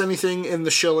I miss anything in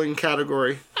the shilling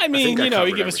category? I mean,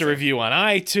 you give us a review on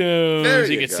iTunes. There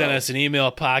you you can go. send us an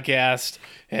email, podcast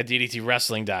at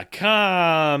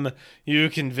ddtwrestling.com. You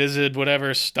can visit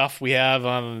whatever stuff we have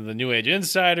on the New Age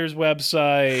Insiders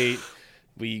website.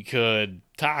 We could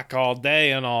talk all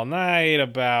day and all night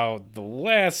about the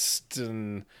list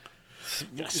and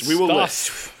Yes, we will stuff.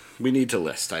 list. We need to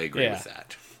list. I agree Yeah. with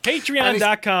that.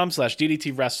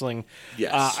 Patreon.com/DDT Wrestling.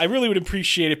 Yes. I really would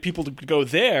appreciate if people to go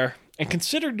there and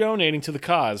consider donating to the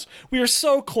cause. We are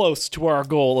so close to our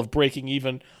goal of breaking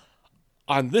even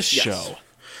on this show.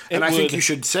 And I think you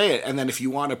should say it. And then if you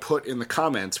want to put in the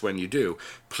comments when you do,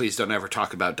 please don't ever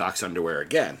talk about Doc's underwear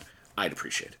again. I'd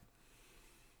appreciate it.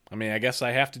 I mean, I guess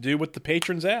I have to do what the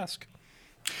patrons ask.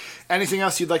 Anything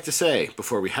else you'd like to say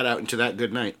before we head out into that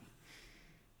good night?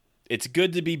 It's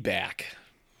good to be back.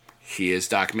 He is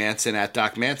Doc Manson at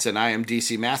Doc Manson. I am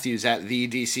DC Matthews at the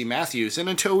DC Matthews. And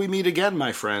until we meet again,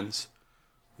 my friends,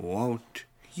 won't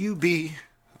you be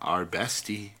our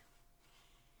bestie?